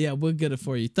want that, yeah, we'll get it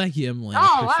for you. Thank you, Emily.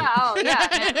 Oh wow,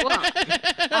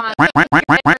 yeah.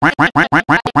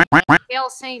 Hail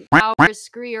St. Powers,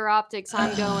 screw your optics.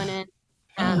 I'm going in.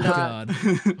 And, God.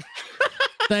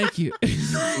 Thank you.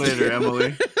 Later,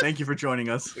 Emily. Thank you for joining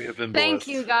us. We have been Thank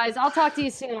you, guys. I'll talk to you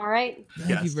soon, all right?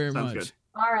 Thank you very much. Good.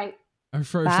 All right. Our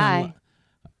first Bye.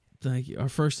 Thank you. Our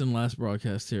first and last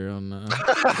broadcast here on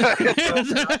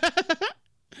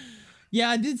Yeah,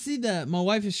 I did see that. My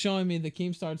wife is showing me the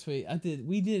Keemstar tweet.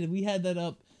 We had that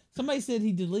up. Somebody said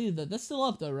he deleted that. That's still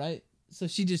up though, right? So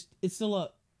it's still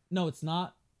up. No, it's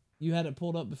not. You had it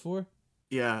pulled up before?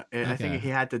 Yeah, and I Okay. think he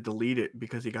had to delete it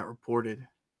because he got reported.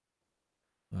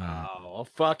 Oh, of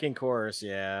fucking course,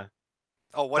 yeah.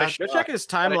 Oh, what a Go shock. check his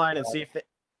timeline and see if they...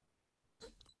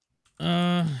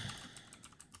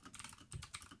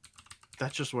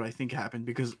 That's just what I think happened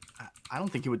because I don't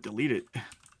think he would delete it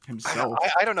himself.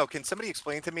 I don't know. Can somebody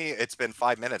explain to me? It's been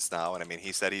 5 minutes now, and I mean,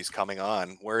 he said he's coming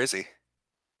on. Where is he?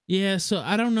 Yeah, so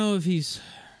I don't know if he's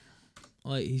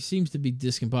like he seems to be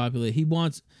discombobulated. He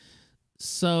wants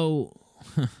so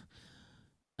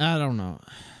I don't know.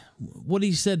 What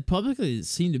he said publicly it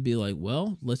seemed to be like,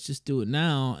 well, let's just do it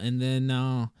now, and then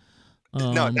No,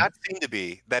 not seem to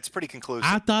be. That's pretty conclusive.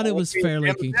 I thought it was fairly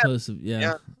Yeah. conclusive.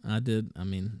 Yeah, I did. I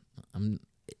mean,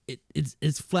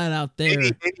 it's flat out there.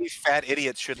 Maybe fat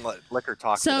idiots shouldn't let liquor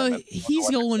talk. So to them. he's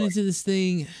going into this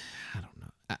thing. I don't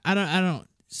know. I don't.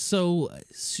 So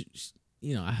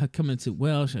you know, I come into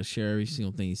Welsh. I share every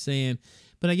single thing he's saying,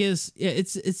 but I guess yeah,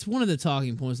 it's one of the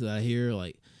talking points that I hear.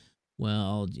 Like,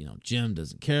 well, you know, Jim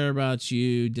doesn't care about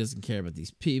you. Doesn't care about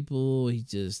these people. He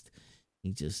just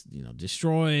you know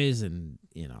destroys and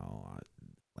you know.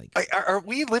 Like, are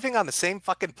we living on the same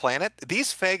fucking planet?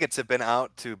 These faggots have been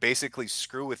out to basically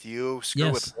screw with you,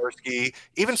 screw with Warski,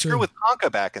 even screw with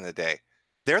Tonka back in the day.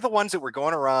 They're the ones that were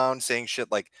going around saying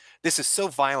shit like, this is so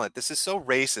violent, this is so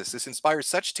racist, this inspires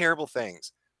such terrible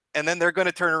things. And then they're going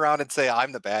to turn around and say,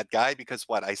 I'm the bad guy because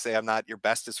what? I say I'm not your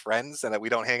bestest friends and that we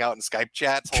don't hang out in Skype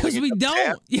chats. Because we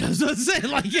don't. Yeah, I was gonna say,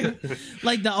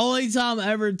 like the only time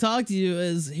I ever talked to you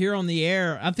is here on the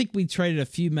air. I think we traded a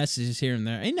few messages here and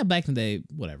there. Ain't no back in the day,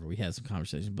 whatever. We had some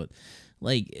conversation, but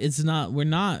like we're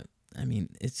not. I mean,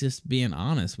 it's just being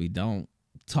honest. We don't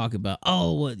talk about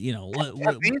what you know.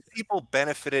 Have these people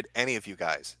benefited any of you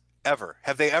guys ever?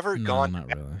 Have they ever gone not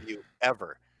really. after you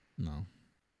ever? No.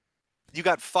 You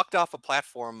got fucked off a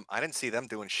platform. I didn't see them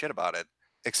doing shit about it,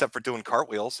 except for doing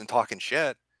cartwheels and talking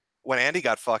shit. When Andy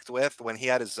got fucked with, when he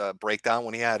had his breakdown,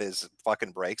 when he had his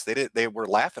fucking breaks, they were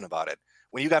laughing about it.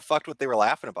 When you got fucked with, they were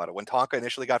laughing about it. When Tonka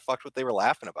initially got fucked with, they were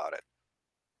laughing about it.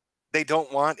 They don't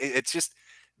want it's just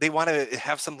they want to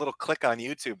have some little click on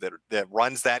YouTube that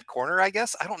runs that corner. I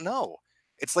guess I don't know.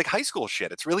 It's like high school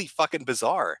shit. It's really fucking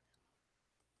bizarre.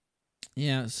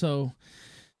 Yeah. So,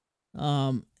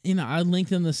 you know, I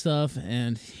linked him the stuff,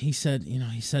 and he said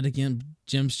again,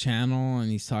 Jim's channel,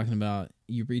 and he's talking about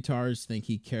you retards think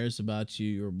he cares about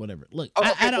you or whatever. Look,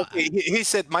 I don't. He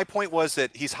said my point was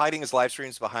that he's hiding his live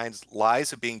streams behind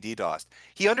lies of being DDoSed.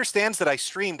 He understands that I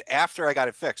streamed after I got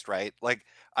it fixed, right? Like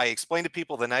I explained to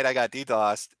people the night I got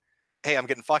DDoSed, hey, I'm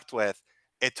getting fucked with.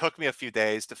 It took me a few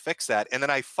days to fix that, and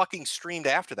then I fucking streamed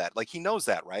after that. Like he knows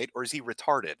that, right? Or is he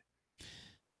retarded?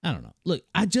 I don't know. Look,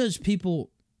 I judge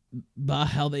people by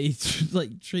how they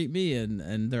like treat me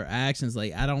and their actions.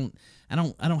 Like I don't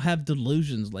have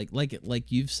delusions like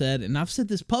you've said, and I've said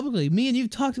this publicly. Me and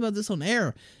you've talked about this on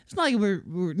air. It's not like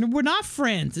we're not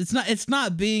friends. It's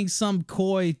not being some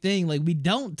coy thing. Like we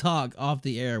don't talk off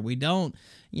the air. We don't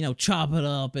chop it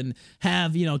up and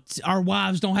have our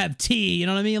wives don't have tea. You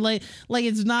know what I mean? Like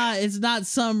it's not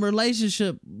some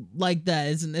relationship like that.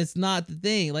 It's not the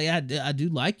thing. Like I do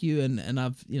like you and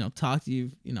I've talked to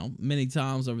you many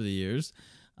times over the years.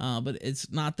 But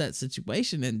it's not that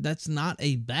situation, and that's not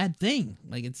a bad thing.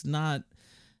 Like it's not,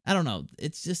 I don't know.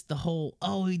 It's just the whole,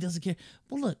 he doesn't care.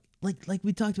 Well, look, like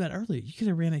we talked about earlier, you could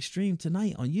have ran a stream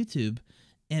tonight on YouTube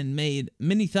and made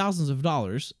many thousands of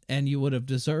dollars, and you would have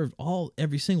deserved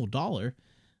every single dollar.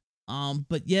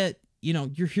 But yet,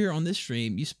 you're here on this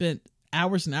stream. You spent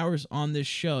hours and hours on this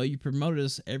show. You promoted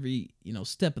us every,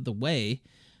 step of the way.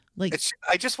 Like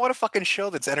I just want a fucking show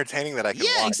that's entertaining that I can watch.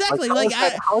 Yeah, exactly. How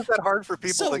is that hard for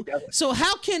people to get? So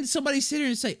how can somebody sit here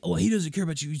and say, he doesn't care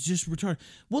about you, he's just retarded?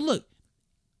 Well, look,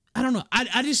 I don't know.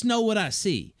 I just know what I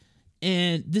see.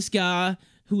 And this guy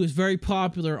who is very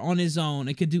popular on his own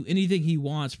and could do anything he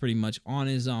wants pretty much on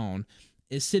his own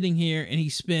is sitting here, and he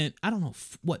spent, I don't know,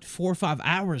 4 or 5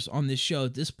 hours on this show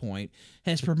at this point,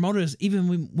 has promoted us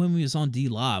even when we was on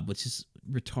D-Live, which is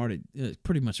retarded,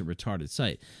 pretty much a retarded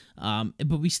site,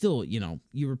 but we still,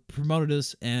 you were promoted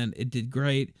us and it did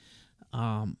great.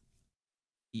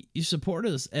 You support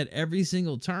us at every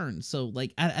single turn, so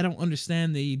like I don't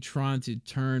understand the trying to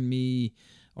turn me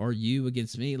or you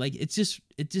against me. Like it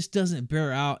just doesn't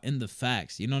bear out in the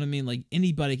facts, you know what I mean? Like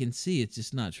anybody can see it's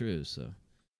just not true. So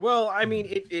well, I mean,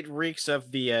 it reeks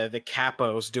of the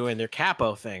capos doing their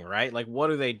capo thing, right? Like what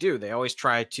do? They always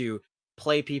try to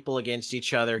play people against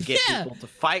each other, get people to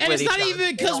fight and with it's each not other.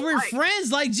 even because we're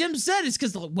friends, like Jim said. It's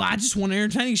because, well, I just want an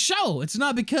entertaining show. It's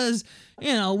not because,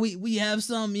 you know, we have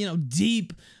some, you know,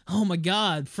 deep, oh my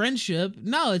God, friendship.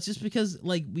 No, it's just because,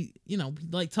 like, we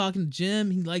like talking to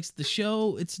Jim. He likes the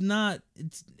show. It's not,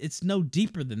 it's no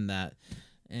deeper than that.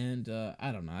 And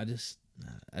I don't know. I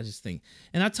just think,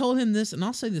 and I told him this, and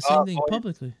I'll say the same thing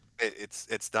publicly.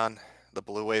 It's done. The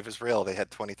blue wave is real. They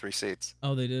had 23 seats.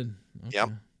 Oh, they did. Okay. Yep.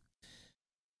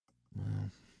 Wow.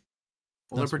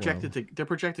 Well, they're projected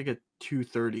to get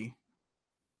 230.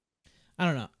 I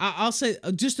don't know. I'll say,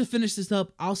 just to finish this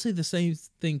up, I'll say the same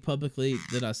thing publicly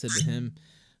that I said to him.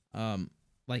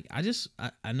 Like, I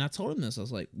told him this. I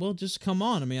was like, well, just come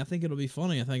on. I mean, I think it'll be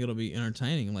funny. I think it'll be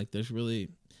entertaining. Like, there's really,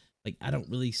 like, I don't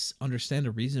really understand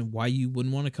a reason why you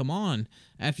wouldn't want to come on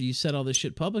after you said all this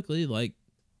shit publicly. Like,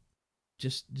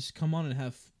 just come on and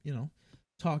have, you know,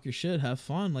 talk your shit, have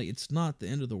fun. Like, it's not the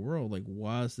end of the world. Like,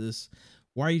 why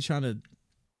are you trying to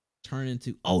turn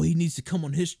into, oh, he needs to come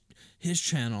on his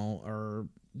channel or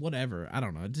whatever? I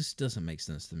don't know. It just doesn't make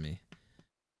sense to me.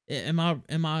 Am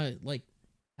I like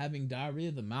having diarrhea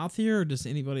of the mouth here, or does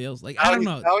anybody else, like, I don't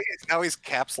know. Now he's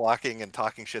caps locking and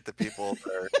talking shit to people.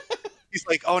 He's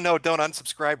like, oh no, don't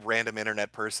unsubscribe, random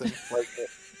internet person. Like,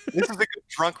 this is a good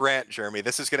drunk rant, Jeremy.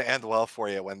 This is going to end well for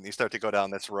you when you start to go down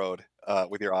this road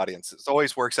with your audience. It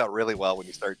always works out really well when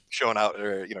you start showing out,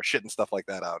 or, you know, shitting stuff like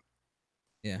that out.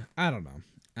 Yeah, I don't know.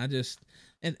 I just,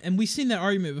 and we've seen that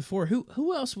argument before.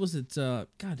 Who else was it?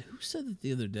 God, who said that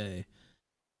the other day?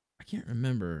 I can't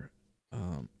remember.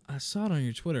 I saw it on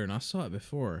your Twitter, and I saw it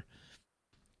before.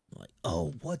 Like,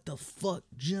 oh, what the fuck?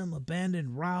 Jim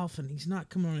abandoned Ralph, and he's not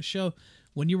coming on the show.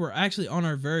 When you were actually on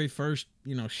our very first,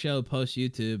 you know, show post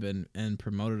YouTube and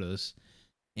promoted us,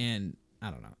 and I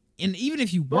don't know. And even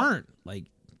if you weren't, like,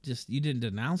 just, you didn't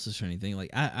denounce us or anything.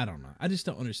 Like, I don't know. I just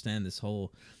don't understand this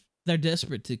whole, they're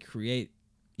desperate to create,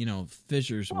 you know,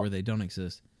 fissures where they don't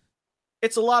exist.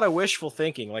 It's a lot of wishful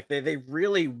thinking. Like, they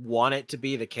really want it to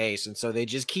be the case, and so they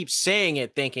just keep saying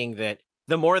it, thinking that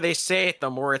the more they say it, the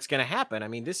more it's going to happen. I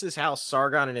mean, this is how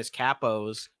Sargon and his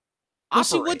capos operate. Well,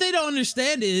 see, what they don't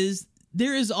understand is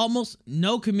there is almost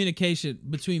no communication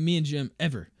between me and Jim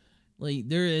ever. Like,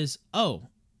 there is, oh,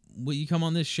 will you come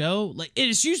on this show? Like,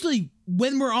 it's usually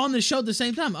when we're on the show at the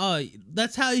same time. Oh,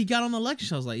 that's how you got on the lecture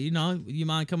show. I was like, you know, you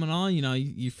mind coming on? You know,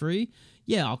 you free?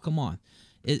 Yeah, I'll come on.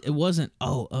 It wasn't,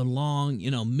 oh, a long,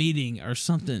 you know, meeting or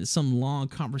something, some long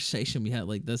conversation we had.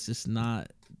 Like, this is not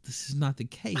the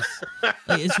case.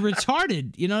 Like, it's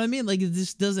retarded. You know what I mean? Like, it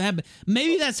just doesn't happen.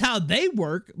 Maybe that's how they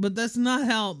work, but that's not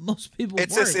how most people work.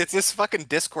 It's this fucking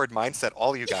Discord mindset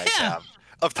all you guys have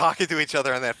of talking to each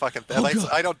other on that fucking thing. Oh, Like,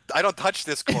 God. I don't touch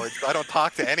Discord. So I don't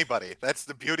talk to anybody. That's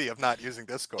the beauty of not using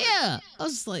Discord. Yeah, I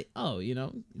was just like, oh, you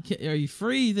know, are you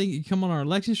free? You think you come on our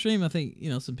election stream? I think, you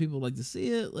know, some people like to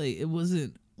see it. Like, it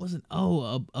wasn't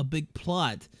a big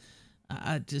plot.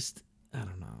 I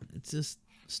don't know. It's just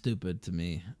stupid to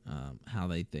me, how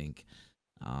they think.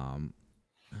 I don't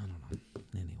know.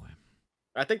 Anyway,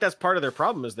 I think that's part of their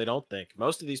problem, is they don't think.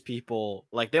 Most of these people,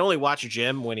 like, they only watch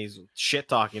Jim when he's shit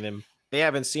talking them. They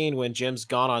haven't seen when Jim's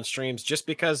gone on streams just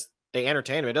because they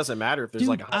entertain him. It doesn't matter if there's, dude,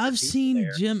 like, I've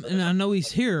seen Jim, and I know he's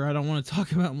here. I don't want to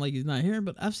talk about him like he's not here,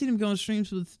 but I've seen him go on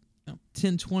streams with, you know,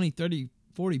 10, 20, 30,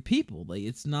 40 people. Like,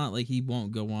 it's not like he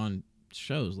won't go on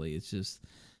shows. Like, it's just,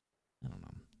 I don't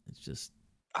know. It's just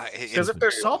because if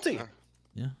they're salty.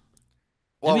 Yeah.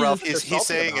 Well, I mean, Ralph, he's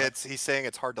saying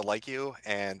it's hard to like you,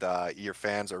 and your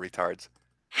fans are retards.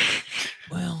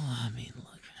 Well, I mean,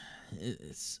 look,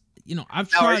 it's, you know,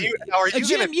 I've Now, tried. are you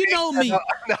Jim, gonna you know me.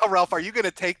 Now, Ralph, are you going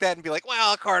to take that and be like,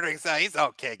 well, Carter's he's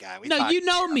okay, guy. No, you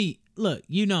know me. Look,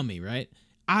 you know me, right?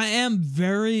 I am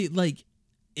very, like,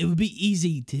 it would be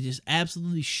easy to just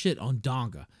absolutely shit on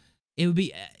Donga. It would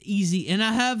be easy, and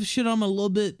I have shit on him a little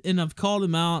bit, and I've called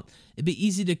him out. It'd be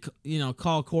easy to, you know,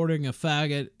 call Quartering a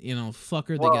faggot, you know,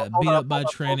 fucker that got beat up by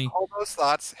tranny. Hold those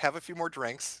thoughts. Have a few more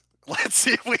drinks. Let's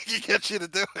see if we can get you to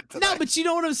do it tonight. No, but you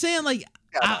know what I'm saying? Like,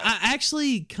 Yeah, I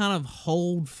actually kind of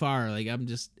hold fire. Like, I'm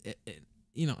just,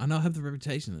 you know, I know I have the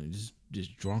reputation of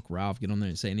just drunk Ralph, get on there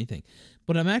and say anything.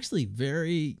 But I'm actually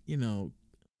very, you know,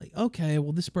 like, okay,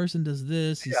 well, this person does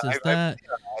this, he says that.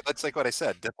 That's like what I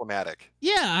said, diplomatic.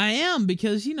 Yeah, I am,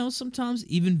 because, you know, sometimes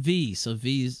even V's,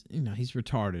 you know, he's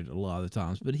retarded a lot of the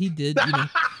times, but he did, you know.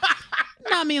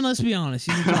 I mean, let's be honest,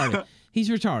 he's retarded. He's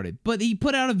retarded. But he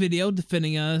put out a video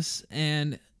defending us,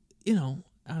 and, you know,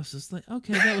 I was just like,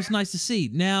 okay, that was nice to see.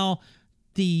 Now,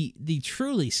 the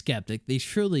truly skeptic, the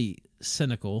truly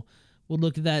cynical, will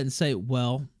look at that and say,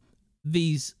 well,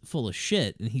 V's full of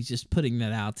shit, and he's just putting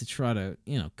that out to try to,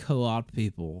 you know, co-opt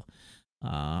people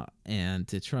and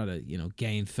to try to, you know,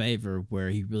 gain favor where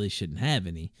he really shouldn't have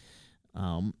any.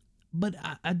 But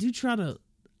I do try to,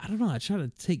 I don't know, I try to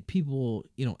take people,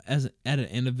 you know, at an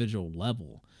individual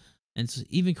level. And so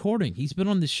even Courting, he's been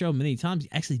on this show many times.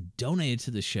 He actually donated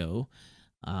to the show.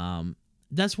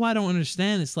 That's why I don't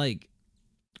understand. It's like,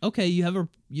 okay, you have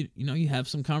you know, you have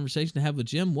some conversation to have with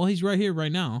Jim. Well, he's right here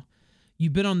right now.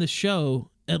 You've been on this show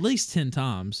at least 10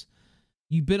 times.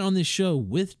 You've been on this show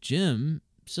with Jim,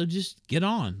 so just get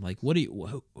on. Like, what are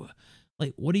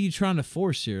you trying to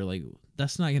force here? Like,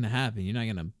 that's not going to happen. You're not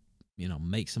going to, you know,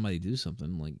 make somebody do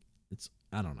something. Like,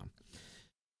 I don't know.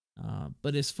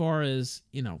 But as far as,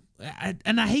 you know,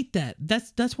 I hate that.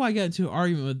 That's why I got into an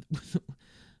argument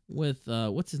with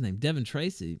what's his name? Devin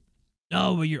Tracy.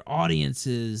 Oh, but your audience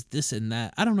is this and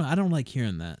that. I don't know. I don't like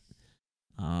hearing that.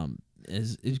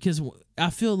 Because I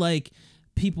feel like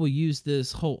people use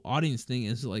this whole audience thing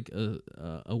as like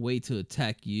a way to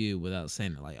attack you without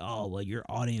saying it, like, oh, well, your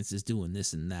audience is doing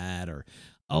this and that, or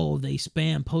oh, they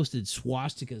spam posted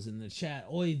swastikas in the chat.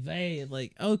 Oy vey.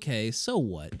 Like, okay, so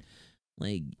what?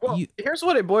 Like, well, here's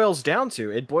what it boils down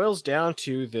to. It boils down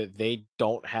to that they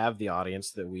don't have the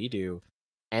audience that we do.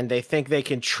 And they think they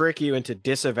can trick you into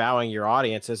disavowing your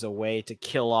audience as a way to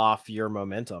kill off your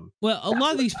momentum. Well, a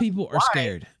lot of these people are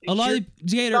scared. A lot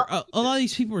of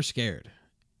these people are scared,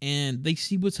 and they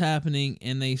see what's happening,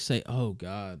 and they say, "Oh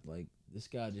God, like this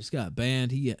guy just got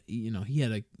banned. He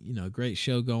had a great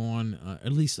show go on,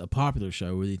 at least a popular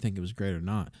show, whether you think it was great or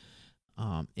not.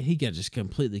 And he got just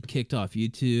completely kicked off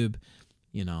YouTube.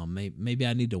 You know, maybe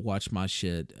I need to watch my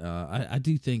shit." I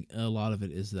do think a lot of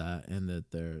it is that, and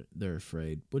that they're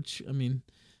afraid, which, I mean,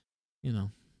 you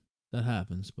know, that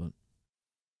happens. But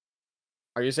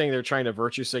are you saying they're trying to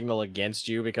virtue signal against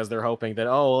you because they're hoping that,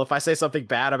 oh, well, if I say something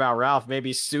bad about Ralph,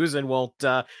 maybe Susan won't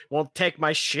take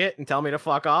my shit and tell me to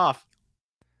fuck off?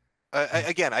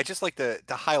 Again, I just like to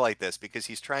highlight this because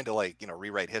he's trying to, like, you know,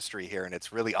 rewrite history here, and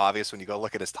it's really obvious when you go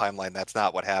look at his timeline that's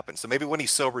not what happened. So maybe when he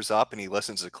sobers up and he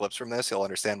listens to clips from this, he'll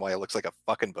understand why he looks like a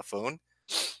fucking buffoon.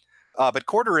 But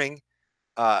Quartering,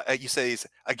 you say he's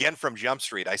again from Jump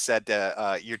Street. I said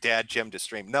your dad Jim to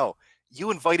stream. No,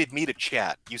 you invited me to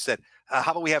chat. You said,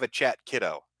 how about we have a chat,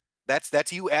 kiddo?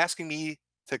 That's you asking me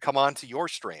to come on to your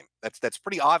stream. That's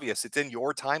pretty obvious. It's in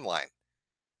your timeline.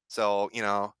 So, you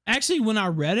know, actually, when I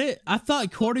read it, I thought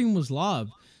Courting was live.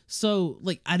 So,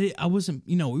 like, I wasn't,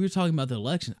 you know, we were talking about the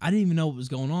election. I didn't even know what was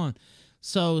going on.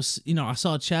 So, you know, I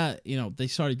saw a chat, you know, they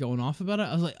started going off about it.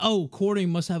 I was like, oh, Courting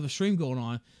must have a stream going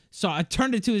on. So I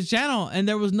turned it to his channel and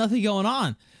there was nothing going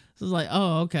on. So I was like,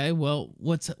 oh, okay, well,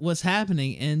 what's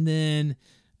happening? And then,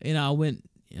 you know, I went,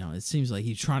 you know, it seems like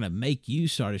he's trying to make you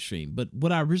start a stream. But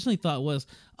what I originally thought was,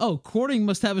 oh, Courting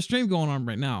must have a stream going on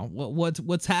right now.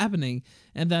 What's happening?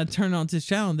 And then I turned on to his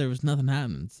channel and there was nothing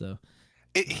happening. So,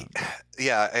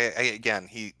 yeah, again,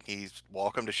 he's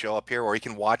welcome to show up here, or he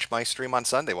can watch my stream on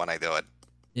Sunday when I do it.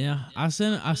 Yeah, I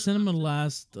sent him a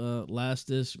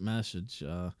last-ish message.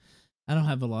 I don't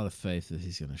have a lot of faith that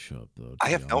he's going to show up, though. I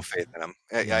have no faith in him.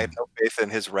 I have no faith in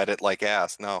his Reddit-like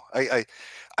ass. No,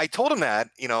 I told him that,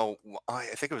 you know, I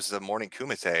think it was the Morning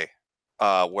Kumite,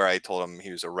 where I told him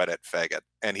he was a Reddit faggot,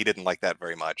 and he didn't like that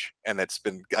very much. And that's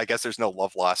been, I guess there's no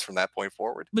love lost from that point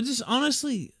forward. But just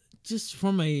honestly, just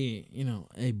from a, you know,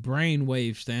 a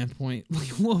brainwave standpoint, like,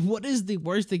 what is the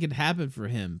worst that could happen for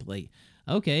him? Like,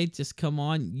 okay, just come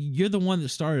on. You're the one that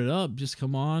started up. Just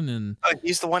come on. And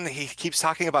he's the one that he keeps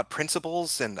talking about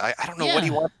principles, and I don't know what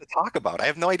he wants to talk about. I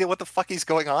have no idea what the fuck he's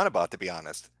going on about, to be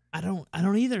honest. I don't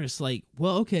either. It's like,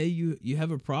 well, okay, you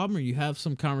have a problem, or you have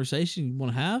some conversation you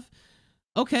want to have.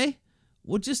 Okay,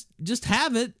 well, just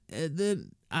have it. And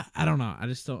then I don't know. I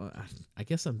just don't. I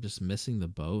guess I'm just missing the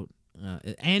boat.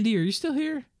 Andy, are you still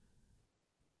here?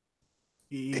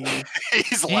 He's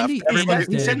Andy,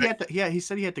 left. He said he had to. Yeah, he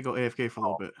said he had to go AFK for a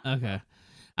little bit. Okay,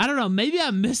 I don't know. Maybe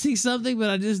I'm missing something, but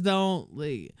I just don't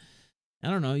like. I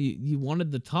don't know. You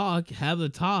wanted the talk, have the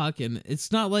talk, and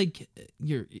it's not like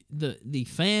you're the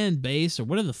fan base or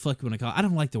whatever the fuck you want to call it. I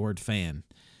don't like the word fan.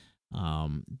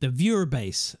 The viewer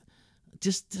base,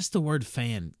 just the word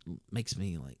fan makes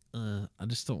me like, I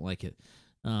just don't like it.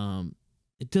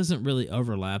 It doesn't really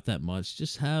overlap that much.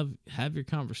 Just have your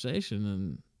conversation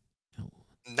and.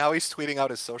 Now he's tweeting out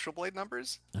his Social Blade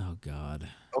numbers. Oh God.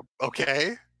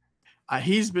 Okay.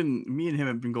 Me and him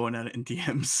have been going at it in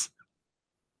DMs.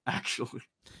 Actually.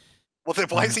 Well, then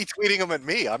why is he tweeting them at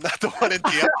me? I'm not the one in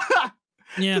DM.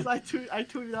 Yeah. Because I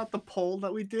tweeted out the poll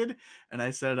that we did, and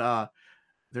I said,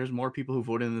 there's more people who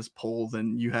voted in this poll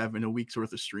than you have in a week's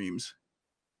worth of streams.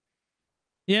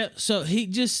 Yeah. So he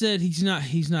just said he's not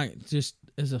just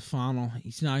as a final.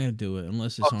 He's not gonna do it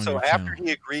unless it's on So your after channel.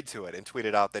 he agreed to it and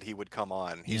tweeted out that he would come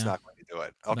on, he's Yeah. not going to do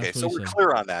it. Okay, That's so what he we're said.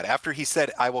 clear on that. After he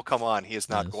said I will come on, he is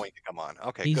not Yes. going to come on.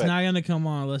 Okay, He's good. not gonna come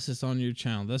on unless it's on your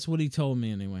channel. That's what he told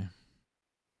me anyway.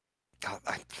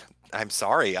 I'm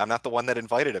sorry. I'm not the one that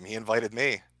invited him. He invited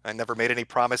me. I never made any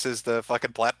promises to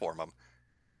fucking platform him.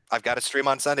 I've got a stream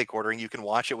on Sunday quartering. You can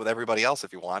watch it with everybody else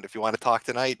if you want. If you want to talk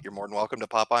tonight, you're more than welcome to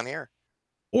pop on here.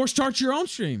 Or start your own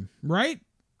stream, right?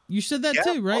 You said that Yeah,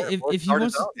 too, right? or If you start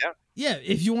want, his own, yeah. yeah,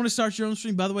 if you want to start your own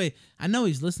stream. By the way, I know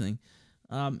he's listening.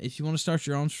 If you want to start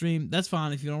your own stream, that's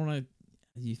fine. If you don't want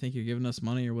to, you think you're giving us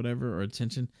money or whatever or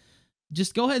attention,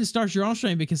 just go ahead and start your own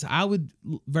stream because I would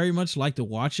very much like to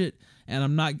watch it, and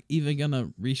I'm not even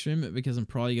gonna restream it because I'm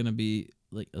probably gonna be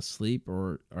like asleep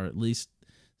or at least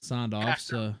signed off.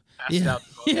 So yeah,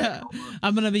 yeah,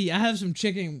 I'm gonna be. I have some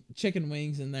chicken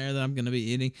wings in there that I'm gonna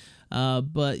be eating.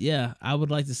 But yeah, I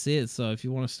would like to see it. So if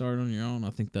you want to start on your own, I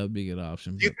think that would be a good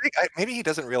option. Do you think maybe he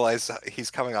doesn't realize he's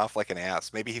coming off like an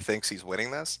ass? Maybe he thinks he's winning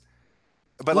this,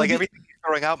 but Well, like everything he's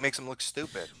throwing out makes him look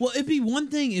stupid. Well, it'd be one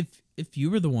thing if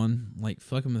you were the one like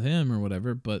fucking with him or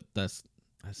whatever, but that's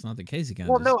not the case again.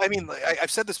 Well, no, I mean, I've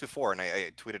said this before, and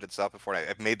I tweeted this out before, and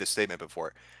I've made this statement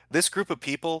before. This group of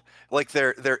people, like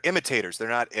they're imitators, they're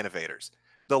not innovators.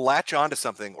 They'll latch onto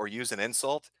something or use an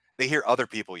insult they hear other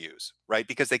people use, right?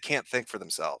 Because they can't think for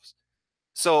themselves.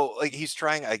 So, like, he's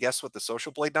trying, I guess, with the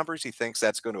social blade numbers, he thinks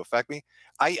that's going to affect me.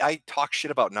 I talk shit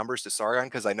about numbers to Sargon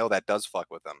because I know that does fuck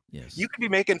with them. Yes. You could be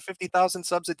making 50,000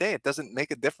 subs a day. It doesn't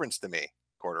make a difference to me,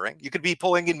 quartering. You could be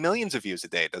pulling in millions of views a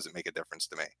day. It doesn't make a difference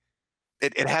to me.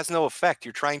 It has no effect.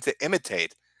 You're trying to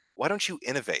imitate. Why don't you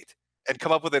innovate and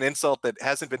come up with an insult that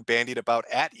hasn't been bandied about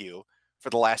at you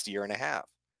for the last year and a half?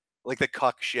 Like the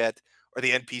cuck shit or the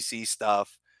NPC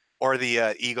stuff or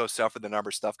the ego stuff or the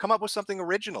number stuff. Come up with something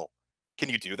original. Can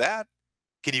you do that?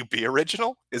 Can you be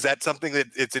original? Is that something that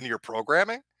it's in your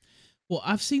programming? Well,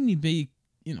 I've seen you be,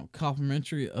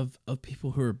 complimentary of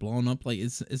people who are blown up. Like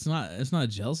it's not a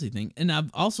jealousy thing. And I've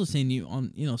also seen you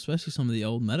on, especially some of the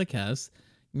old metacasts,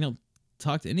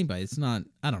 talk to anybody. It's not,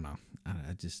 I don't know. I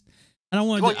don't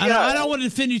want to, Well, yeah. I don't want to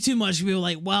defend you too much. People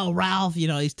like, well, Ralph,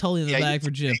 he's totally in the bag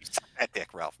for Jim. That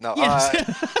dick, Ralph. No, Yes.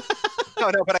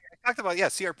 no, but I talked about,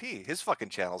 CRP. His fucking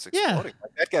channel's exploding.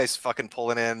 Like, that guy's fucking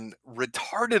pulling in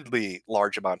retardedly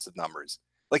large amounts of numbers.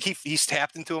 Like he's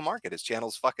tapped into a market. His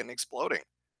channel's fucking exploding.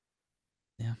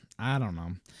 Yeah, I don't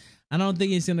know. I don't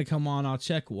think he's gonna come on. I'll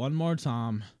check one more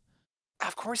time.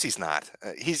 Of course he's not.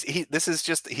 He's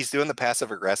doing the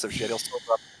passive aggressive shit. He'll still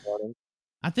go up in the morning.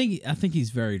 I think he's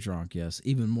very drunk. Yes,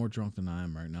 even more drunk than I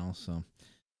am right now. So,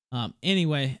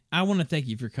 anyway, I want to thank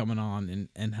you for coming on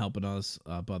and helping us,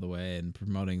 by the way, and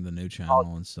promoting the new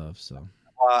channel and stuff. So,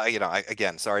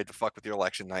 again, sorry to fuck with your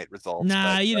election night results.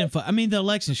 nah, but, you didn't. I mean, the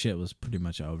election shit was pretty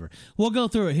much over. We'll go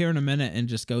through it here in a minute and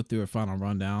just go through a final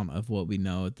rundown of what we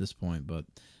know at this point. But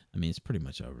I mean, it's pretty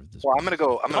much over at this Well, point. I'm gonna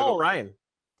go. Oh, Ryan.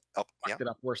 Oh, yeah. Fucked it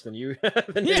up worse than you.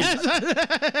 Yes.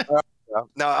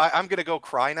 No, I'm gonna go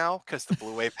cry now because the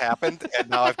blue wave happened, and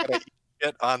now I've got to eat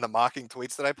shit on the mocking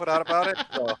tweets that I put out about it.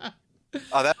 So,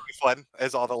 that'll be fun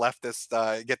as all the leftists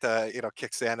get to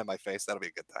kick sand in my face. That'll be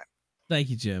a good time. Thank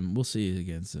you, Jim. We'll see you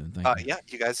again soon. Thank you. Yeah,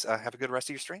 you guys have a good rest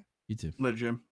of your stream. You too. Let Jim.